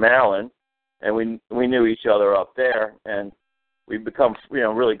from Maryland, and we knew each other up there, and we've become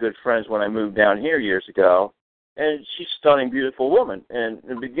really good friends when I moved down here years ago. And she's a stunning, beautiful woman. And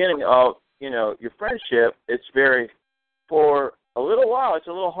in the beginning of your friendship, for a little while, it's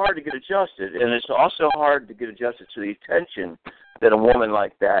a little hard to get adjusted. And it's also hard to get adjusted to the attention that a woman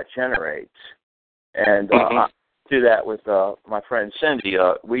like that generates. And I do that with my friend Cindy.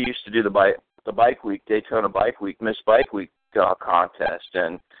 We used to do the Bike Week, Daytona Bike Week, Miss Bike Week contest.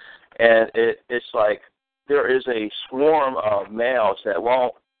 And it's like there is a swarm of males that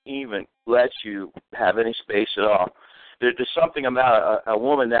won't even let you have any space at all. There's something about a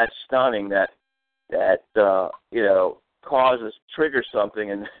woman that's stunning that triggers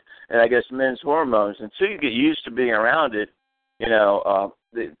something, and I guess men's hormones. Until you get used to being around it,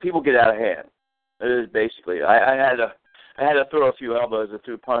 people get out of hand. It is basically. I had to throw a few elbows and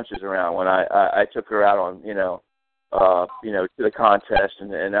threw punches around when I took her out on to the contest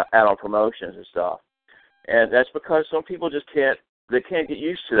and out on promotions and stuff. And that's because some people just can't get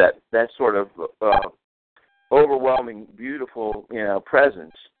used to that sort of overwhelming, beautiful,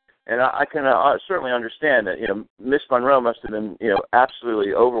 presence. And I can certainly understand that, Miss Monroe must have been,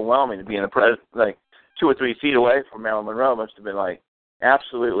 absolutely overwhelming to be in the presence, like 2 or 3 feet away from Marilyn Monroe must have been like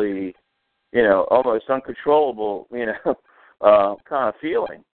absolutely, almost uncontrollable, kind of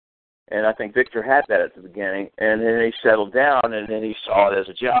feeling. And I think Victor had that at the beginning, and then he settled down, and then he saw it as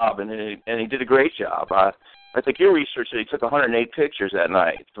a job, and he did a great job. I think your research said he took 108 pictures that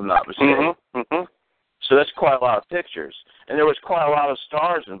night, if I'm not mistaken. Mm-hmm. So that's quite a lot of pictures, and there was quite a lot of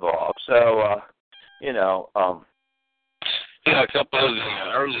stars involved. So, a couple of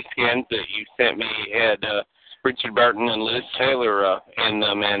the early scans that you sent me had Richard Burton and Liz Taylor in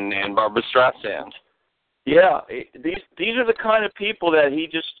them, and Barbara Streisand. Yeah, these are the kind of people that he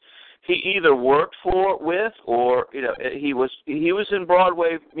either worked with, or he was in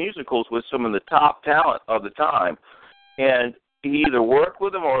Broadway musicals with some of the top talent of the time, and he either worked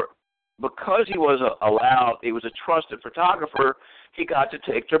with them, or because he was he was a trusted photographer, he got to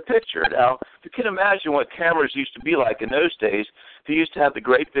take their picture. Now, you can imagine what cameras used to be like in those days. They used to have the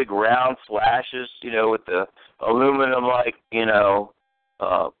great big round flashes, with the aluminum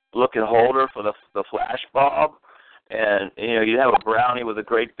looking holder for the flash bulb. And, you'd have a brownie with a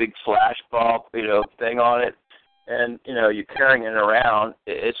great big flash bulb, thing on it. And, you're carrying it around.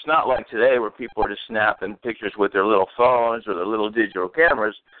 It's not like today where people are just snapping pictures with their little phones or their little digital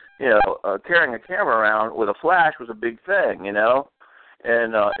cameras. Carrying a camera around with a flash was a big thing, And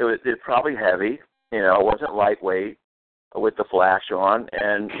it was probably heavy. It wasn't lightweight with the flash on.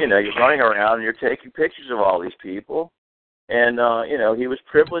 And, you're running around and you're taking pictures of all these people. And, he was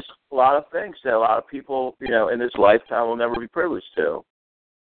privileged to a lot of things that a lot of people, in this lifetime will never be privileged to.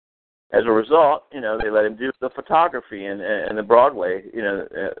 As a result, they let him do the photography in the Broadway,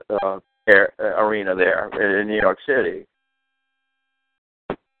 arena there in New York City.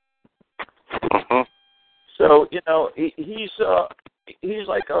 Mm-hmm. So, he's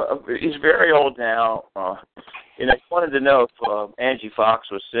very old now. He wanted to know if Angie Fox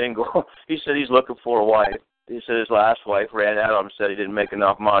was single. He said he's looking for a wife. He said his last wife ran out of him and said he didn't make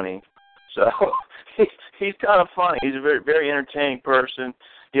enough money. So he's kind of funny. He's a very, very entertaining person.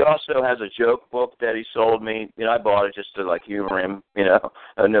 He also has a joke book that he sold me. I bought it just to like humor him.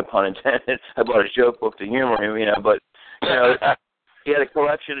 No pun intended. I bought a joke book to humor him. But he had a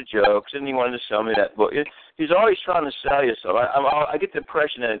collection of jokes, and he wanted to sell me that book. He's always trying to sell you stuff. I get the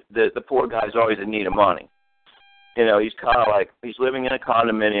impression that the poor guy's always in need of money. He's kind of like he's living in a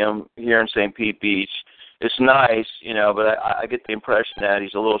condominium here in St. Pete Beach. It's nice, but I get the impression that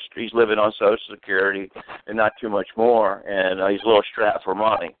he's living on Social Security and not too much more, and he's a little strapped for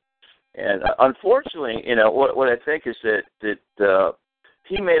money. And unfortunately, what I think is that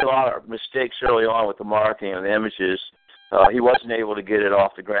he made a lot of mistakes early on with the marketing and the images. He wasn't able to get it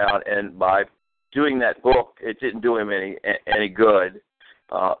off the ground, and by doing that book, it didn't do him any good.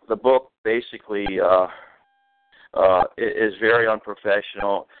 The book basically is very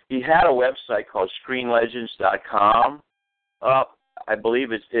unprofessional. He had a website called ScreenLegends.com. I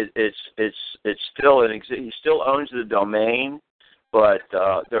believe it's still in existence. He still owns the domain, but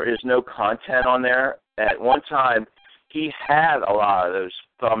there is no content on there. At one time, he had a lot of those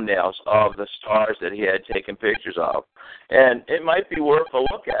thumbnails of the stars that he had taken pictures of, and it might be worth a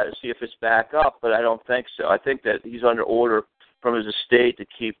look at it, see if it's back up. But I don't think so. I think that he's under order from his estate to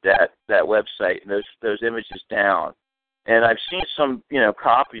keep that website and those images down. And I've seen some,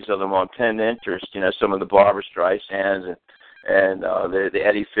 copies of them on Pen Interest, some of the Barbra Streisands and the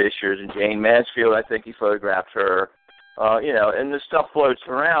Eddie Fishers and Jane Mansfield. I think he photographed her, and the stuff floats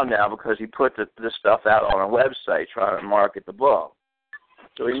around now because he put the stuff out on a website trying to market the book.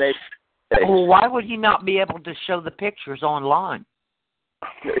 So he made mistakes. Well, why would he not be able to show the pictures online?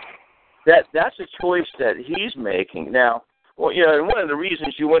 That's a choice that he's making now. Well, and one of the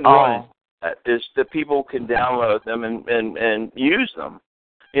reasons you wouldn't run that is that people can download them and use them.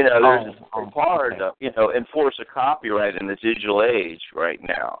 It's hard to, enforce a copyright in the digital age right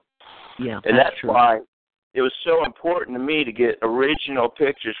now. Yeah, and that's true. why it was so important to me to get original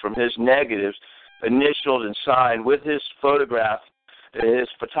pictures from his negatives, initialed and signed with his photograph, his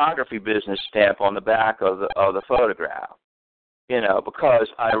photography business stamp on the back of the photograph. Because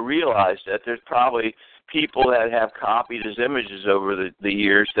I realized that there's probably people that have copied his images over the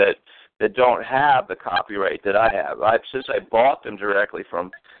years that don't have the copyright that I have. Since I bought them directly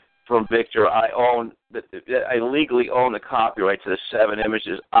from Victor, I legally own the copyright to the 7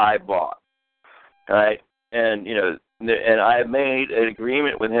 images I bought. Right? And and I made an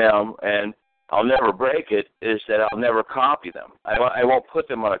agreement with him, and I'll never break it. Is that I'll never copy them. I won't put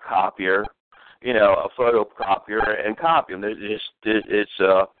them on a copier. A photocopier and copy them.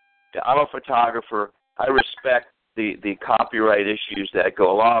 I'm a photographer. I respect the copyright issues that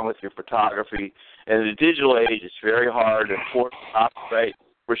go along with your photography. And in the digital age, it's very hard to enforce copyright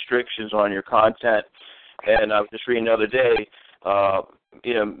restrictions on your content. And I was just reading the other day,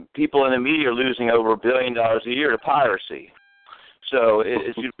 people in the media are losing over $1 billion a year to piracy. So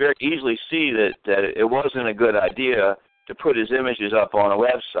you very easily see that it wasn't a good idea to put his images up on a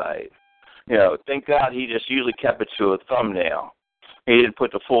website. Thank God he just usually kept it to a thumbnail. He didn't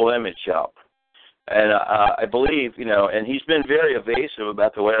put the full image up. And I believe, and he's been very evasive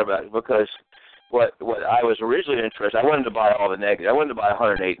about the whereabouts because what I was originally interested, I wanted to buy all the negatives. I wanted to buy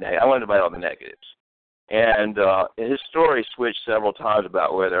 108 negatives. I wanted to buy all the negatives. And his story switched several times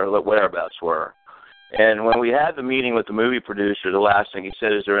about where their whereabouts were. And when we had the meeting with the movie producer, the last thing he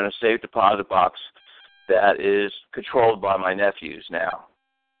said is they're in a safe deposit box that is controlled by my nephews now.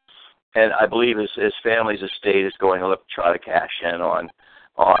 And I believe his family's estate is going to try to cash in on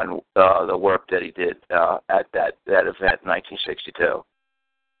the work that he did at that event in 1962.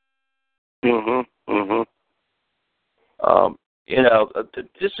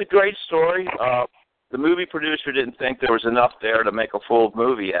 Just a great story. The movie producer didn't think there was enough there to make a full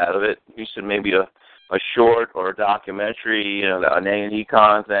movie out of it. He said maybe a short or a documentary, an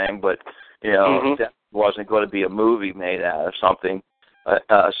econ thing, but that wasn't going to be a movie made out of something.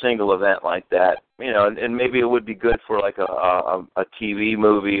 A single event like that, and maybe it would be good for like a TV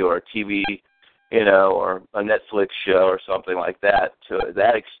movie or a TV, or a Netflix show or something like that to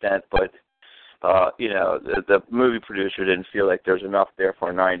that extent. But the movie producer didn't feel like there's enough there for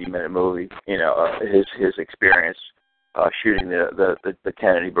a 90-minute movie. His experience shooting the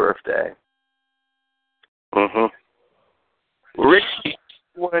Kennedy birthday. Rich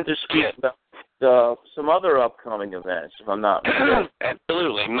wanted to speak about some other upcoming events, if I'm not mistaken.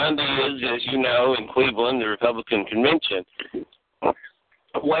 Absolutely. Monday is, as you know, in Cleveland, the Republican Convention.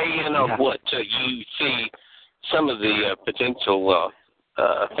 Weigh in on what you see some of the potential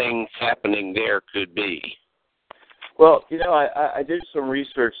things happening there could be. Well, I did some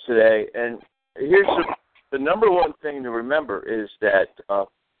research today, and here's the number one thing to remember is that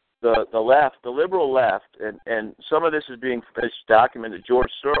the left, the liberal left, and some of this is documented.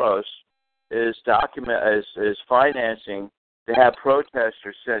 George Soros is financing to have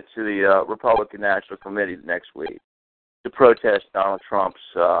protesters sent to the Republican National Committee next week to protest Donald Trump's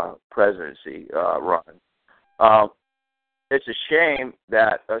presidency run. It's a shame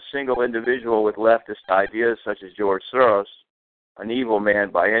that a single individual with leftist ideas such as George Soros, an evil man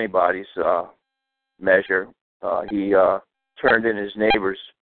by anybody's measure, he turned in his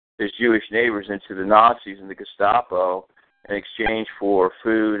Jewish neighbors into the Nazis and the Gestapo in exchange for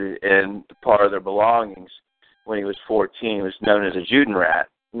food and part of their belongings. When he was 14, he was known as a Judenrat,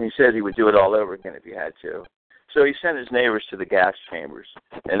 and he said he would do it all over again if he had to. So he sent his neighbors to the gas chambers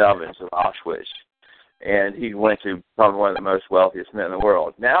and ovens of Auschwitz, and he went to become one of the most wealthiest men in the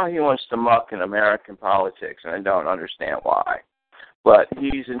world. Now he wants to muck in American politics, and I don't understand why. But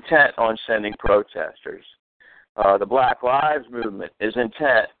he's intent on sending protesters. The Black Lives Movement is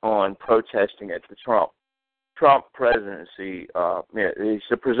intent on protesting at the Trump presidency.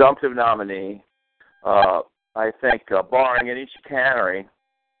 He's a presumptive nominee. I think, barring any chicanery,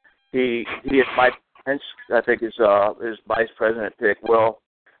 he is Mike Pence, I think his vice president pick will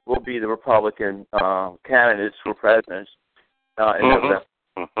be the Republican candidates for president in November.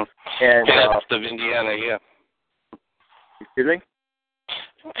 And Pence of Indiana, yeah. Excuse me?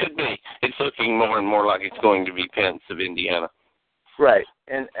 Could be. It's looking more and more like it's going to be Pence of Indiana. Right,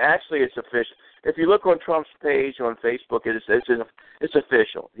 and actually it's official. If you look on Trump's page on Facebook, it's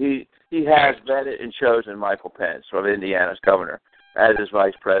official. He has vetted and chosen Michael Pence of Indiana's governor as his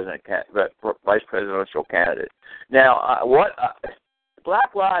vice presidential candidate. Now,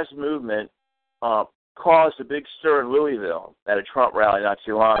 Black Lives Movement caused a big stir in Louisville at a Trump rally not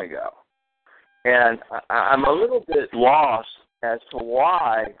too long ago, and I'm a little bit lost as to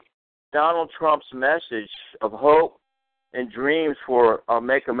why Donald Trump's message of hope and dreams for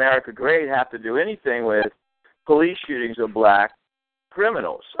Make America Great have to do anything with police shootings of black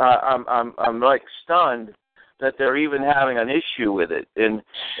criminals. I'm like stunned that they're even having an issue with it. In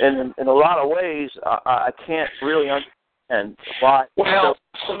a lot of ways, I can't really understand why. Well,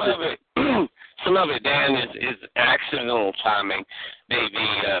 some of it, Dan, is accidental timing. The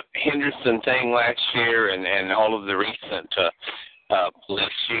Henderson thing last year and all of the recent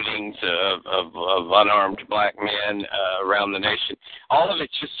police shootings of unarmed black men around the nation. All of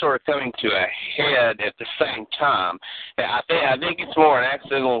it's just sort of coming to a head at the same time. I think it's more an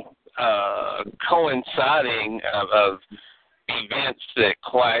accidental coinciding of events that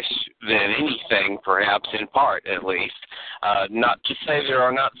clash than anything, perhaps in part at least. Not to say there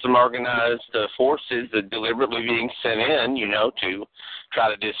are not some organized forces that deliberately being sent in, to try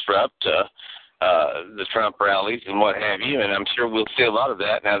to disrupt the Trump rallies and what have you, and I'm sure we'll see a lot of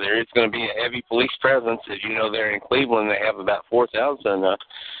that. Now, there is going to be a heavy police presence. As you know, there in Cleveland, they have about 4,000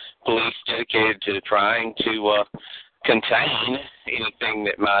 police dedicated to trying to contain anything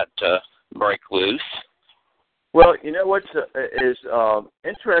that might break loose. Well, you know what is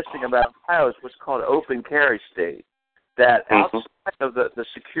interesting about Ohio is what's called an open carry state, that outside of the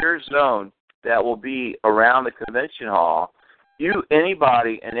secure zone that will be around the convention hall,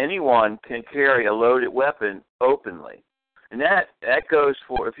 anybody and anyone can carry a loaded weapon openly. And that goes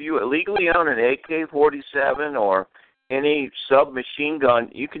for, if you illegally own an AK-47 or any submachine gun,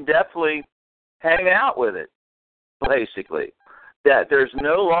 you can definitely hang out with it, basically. That there's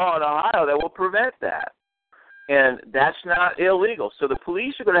no law in Ohio that will prevent that. And that's not illegal. So the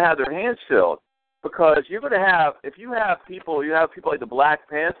police are going to have their hands filled, because you're going to have, if you have people like the Black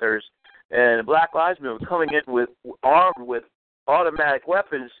Panthers and the Black Lives Movement coming in armed with automatic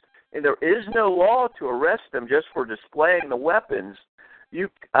weapons, and there is no law to arrest them just for displaying the weapons.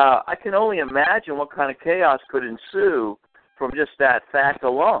 I can only imagine what kind of chaos could ensue from just that fact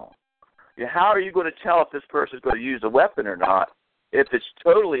alone. How are you going to tell if this person is going to use a weapon or not if it's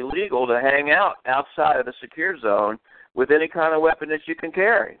totally legal to hang out outside of the secure zone with any kind of weapon that you can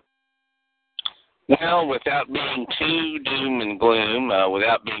carry? Well, without being too doom and gloom,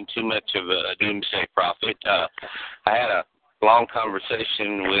 without being too much of a doomsday prophet, I had a long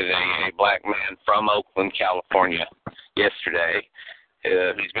conversation with a black man from Oakland, California, yesterday.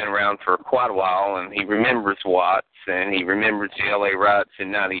 He's been around for quite a while, and he remembers Watts, and he remembers the L.A. riots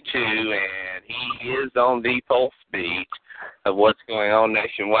in '92, and he is on the pulse beat of what's going on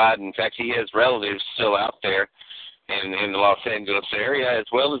nationwide. In fact, he has relatives still out there in the Los Angeles area, as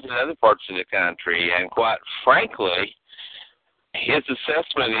well as in other parts of the country. And quite frankly, his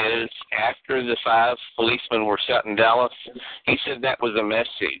assessment is, after the 5 policemen were shot in Dallas, he said that was a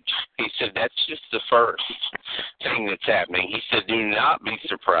message. He said that's just the first thing that's happening. He said do not be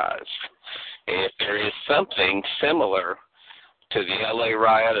surprised if there is something similar to the L.A.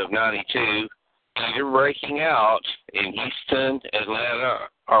 riot of '92, either breaking out in Houston, Atlanta,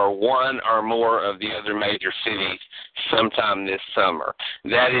 or one or more of the other major cities sometime this summer.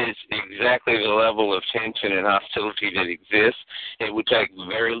 That is exactly the level of tension and hostility that exists. It would take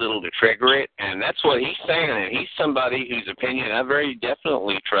very little to trigger it, and that's what he's saying, and he's somebody whose opinion I very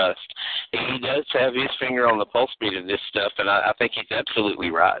definitely trust. He does have his finger on the pulse beat of this stuff, and I think he's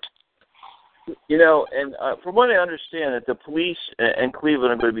absolutely right. You know, and from what I understand, that the police in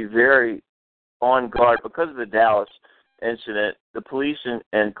Cleveland are going to be very on guard because of the Dallas incident. The police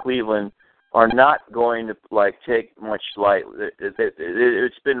in Cleveland are not going to take much light.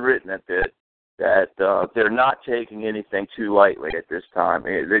 It's been written that they're not taking anything too lightly at this time.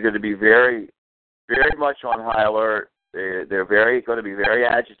 They're going to be very, very much on high alert. They're going to be very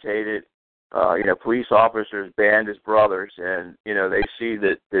agitated. Police officers band as brothers, and they see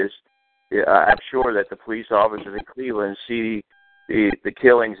that this. I'm sure that the police officers in Cleveland see the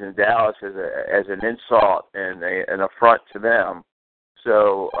killings in Dallas as an insult and an affront to them.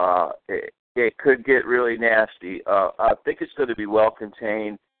 So it could get really nasty. I think it's going to be well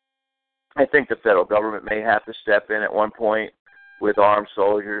contained. I think the federal government may have to step in at one point with armed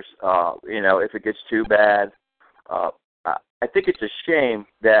soldiers, if it gets too bad. I think it's a shame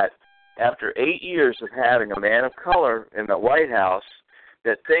that after 8 years of having a man of color in the White House,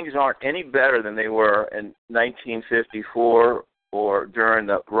 that things aren't any better than they were in 1954 or during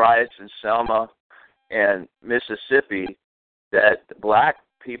the riots in Selma and Mississippi, that black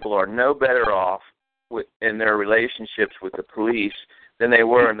people are no better off in their relationships with the police than they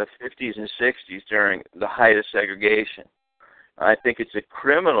were in the 50s and 60s during the height of segregation. I think it's a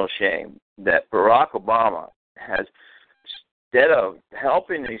criminal shame that Barack Obama has, instead of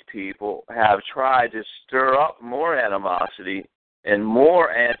helping these people, have tried to stir up more animosity and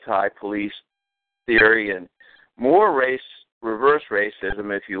more anti-police theory and more reverse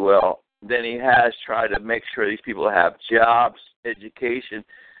racism, if you will, than he has tried to make sure these people have jobs, education,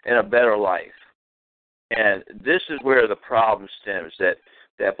 and a better life. And this is where the problem stems, that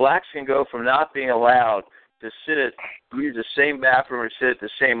blacks can go from not being allowed to use the same bathroom or sit at the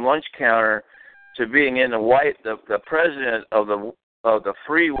same lunch counter to being in the president of the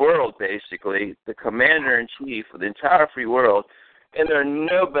free world, basically, the commander-in-chief of the entire free world, and they're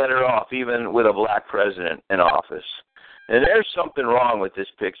no better off even with a black president in office. And there's something wrong with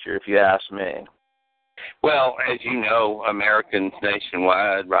this picture, if you ask me. Well, as you know, Americans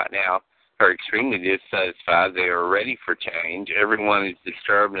nationwide right now are extremely dissatisfied. They are ready for change. Everyone is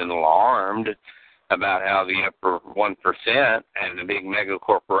disturbed and alarmed about how the upper 1% and the big mega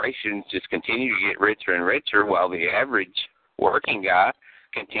corporations just continue to get richer and richer while the average working guy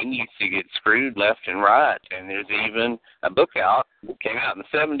continues to get screwed left and right. And there's even a book out, came out in the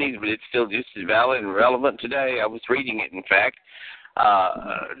 70s, but it's still just as valid and relevant today. I was reading it, in fact,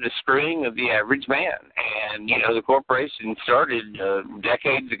 The Screwing of the Average Man. And, the corporation started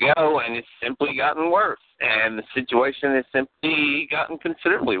decades ago, and it's simply gotten worse. And the situation has simply gotten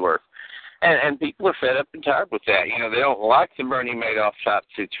considerably worse. And people are fed up and tired with that. They don't like the Bernie Madoff type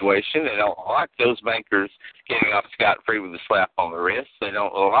situation. They don't like those bankers getting off scot-free with a slap on the wrist. They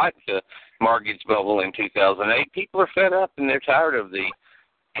don't like the mortgage bubble in 2008. People are fed up, and they're tired of the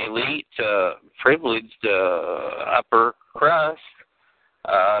elite, privileged upper crust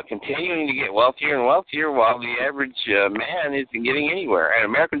continuing to get wealthier and wealthier while the average man isn't getting anywhere. And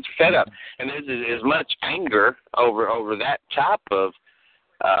Americans are fed up. And there's as much anger over that type of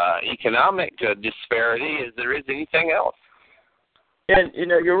economic disparity as there is anything else. And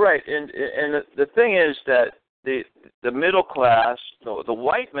you're right. And the thing is that the middle class, the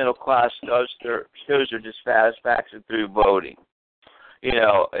white middle class, shows their dissatisfaction through voting.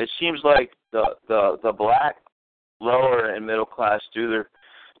 It seems like the black lower and middle class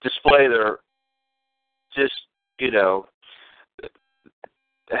display their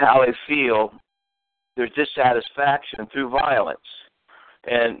how they feel, their dissatisfaction through violence.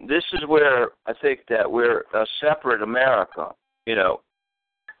 And this is where I think that we're a separate America. A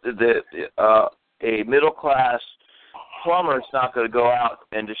middle-class plumber is not going to go out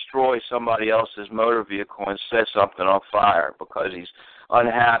and destroy somebody else's motor vehicle and set something on fire because he's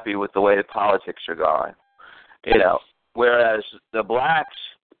unhappy with the way the politics are going. Whereas the blacks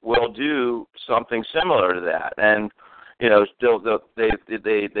will do something similar to that, and they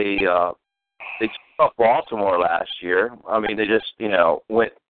took up Baltimore last year. I mean, they just,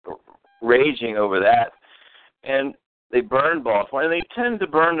 went raging over that. And they burned Baltimore. And they tend to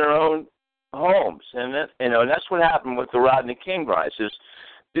burn their own homes. And that's what happened with the Rodney King riots.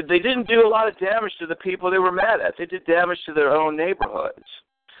 They didn't do a lot of damage to the people they were mad at. They did damage to their own neighborhoods.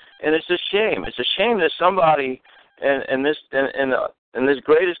 And it's a shame. It's a shame that somebody and this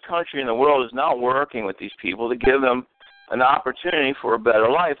greatest country in the world is not working with these people to give them an opportunity for a better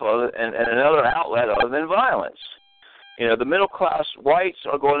life and another outlet other than violence. You know, the middle class whites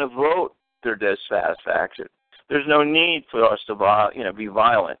are going to vote their dissatisfaction. There's no need for us to be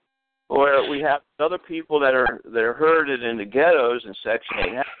violent. Or we have other people that are herded into ghettos and Section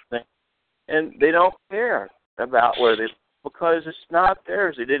 8 housing, and they don't care about where they, because it's not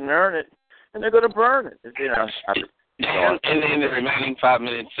theirs. They didn't earn it, and they're going to burn it if they don't have it. And in the remaining 5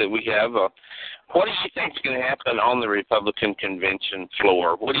 minutes that we have, what do you think is going to happen on the Republican convention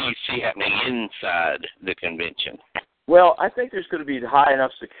floor? What do you see happening inside the convention? Well, I think there's going to be high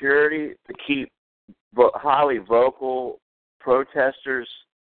enough security to keep highly vocal protesters.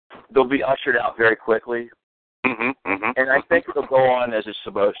 They'll be ushered out very quickly. And I think it'll go on as it's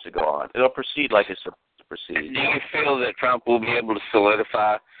supposed to go on. It'll proceed like it's supposed to proceed. Do you feel that Trump will be able to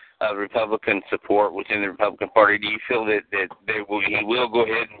solidify Republican support within the Republican Party? Do you feel that he will go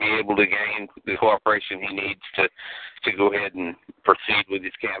ahead and be able to gain the cooperation he needs to go ahead and proceed with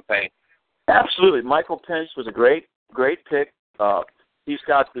his campaign? Absolutely. Michael Pence was a great pick. He's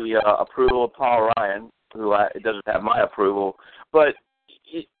got the approval of Paul Ryan, who doesn't have my approval. But,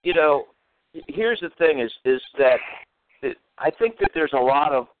 you know, here's the thing is that I think that there's a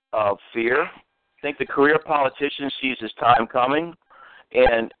lot of fear. I think the career politician sees his time coming,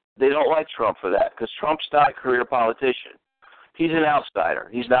 and they don't like Trump for that, because Trump's not a career politician. He's an outsider.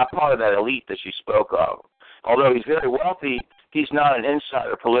 He's not part of that elite that she spoke of. Although he's very wealthy, he's not an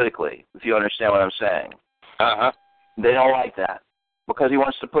insider politically, if you understand what I'm saying. They don't like that, because he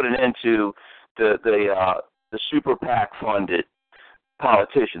wants to put an end to the super PAC funded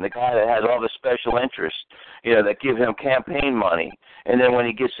politician, the guy that has all the special interests, you know, that give him campaign money, and then when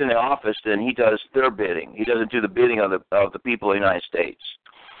he gets in the office, then he does their bidding. He doesn't do the bidding of the people of the United States,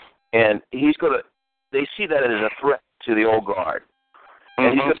 and they see that as a threat to the old guard,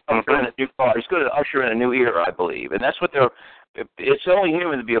 and he's going to usher in a new guard. He's going to usher in a new era, I believe, and that's what it's only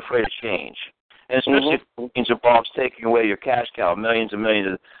human to be afraid of change, and especially if it involves taking away your cash cow, millions and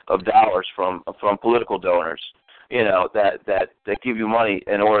millions of dollars from political donors, you know, that give you money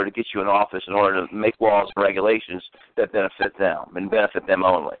in order to get you in office, in order to make laws and regulations that benefit them and benefit them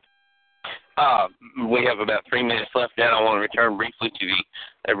only. We have about 3 minutes left now. I want to return briefly to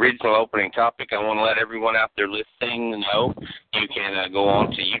the original opening topic. I want to let everyone out there listening know you can go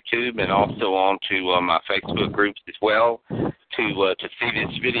on to YouTube and also on to my Facebook groups as well to see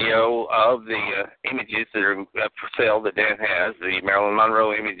this video of the images that are for sale that Dan has, the Marilyn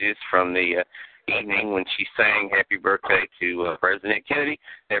Monroe images from the evening when she sang Happy Birthday to President Kennedy.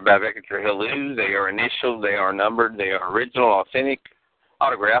 They're by Victor Hillou. They are initialed. They are numbered. They are original, authentic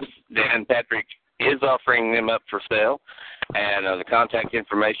autographs. Dan Patrick is offering them up for sale, and the contact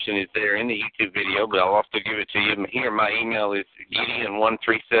information is there in the YouTube video, but I'll also give it to you here. My email is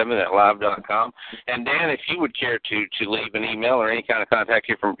gideon137@live.com. And Dan, if you would care to leave an email or any kind of contact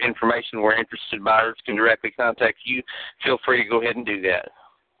information where interested buyers can directly contact you, feel free to go ahead and do that.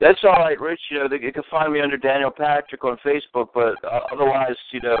 That's all right, Rich. You know, you can find me under Daniel Patrick on Facebook, but otherwise,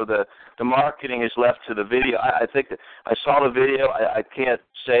 you know, the marketing is left to the video. I think that I saw the video. I can't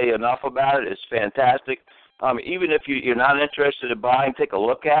say enough about it. It's fantastic. Even if you're not interested in buying, take a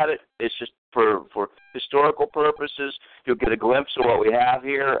look at it. It's just for historical purposes. You'll get a glimpse of what we have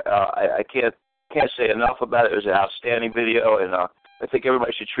here. I can't say enough about it. It was an outstanding video, and I think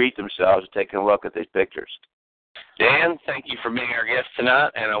everybody should treat themselves and take a look at these pictures. Dan, thank you for being our guest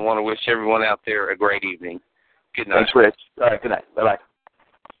tonight, and I want to wish everyone out there a great evening. Good night. Thanks, Rich. All right, good night. Bye-bye.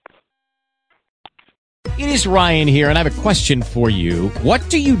 It is Ryan here, and I have a question for you. What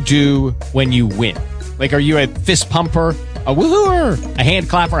do you do when you win? Like, are you a fist pumper, a woohooer, a hand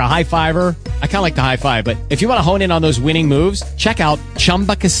clapper, a high fiver? I kind of like the high five, but if you want to hone in on those winning moves, check out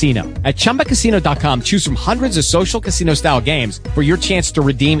Chumba Casino. At ChumbaCasino.com, choose from hundreds of social casino-style games for your chance to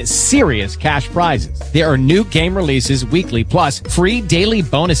redeem serious cash prizes. There are new game releases weekly, plus free daily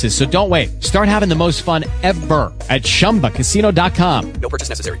bonuses, so don't wait. Start having the most fun ever at ChumbaCasino.com. No purchase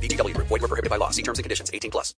necessary. VGW Group. Void where prohibited by law. See terms and conditions. 18+.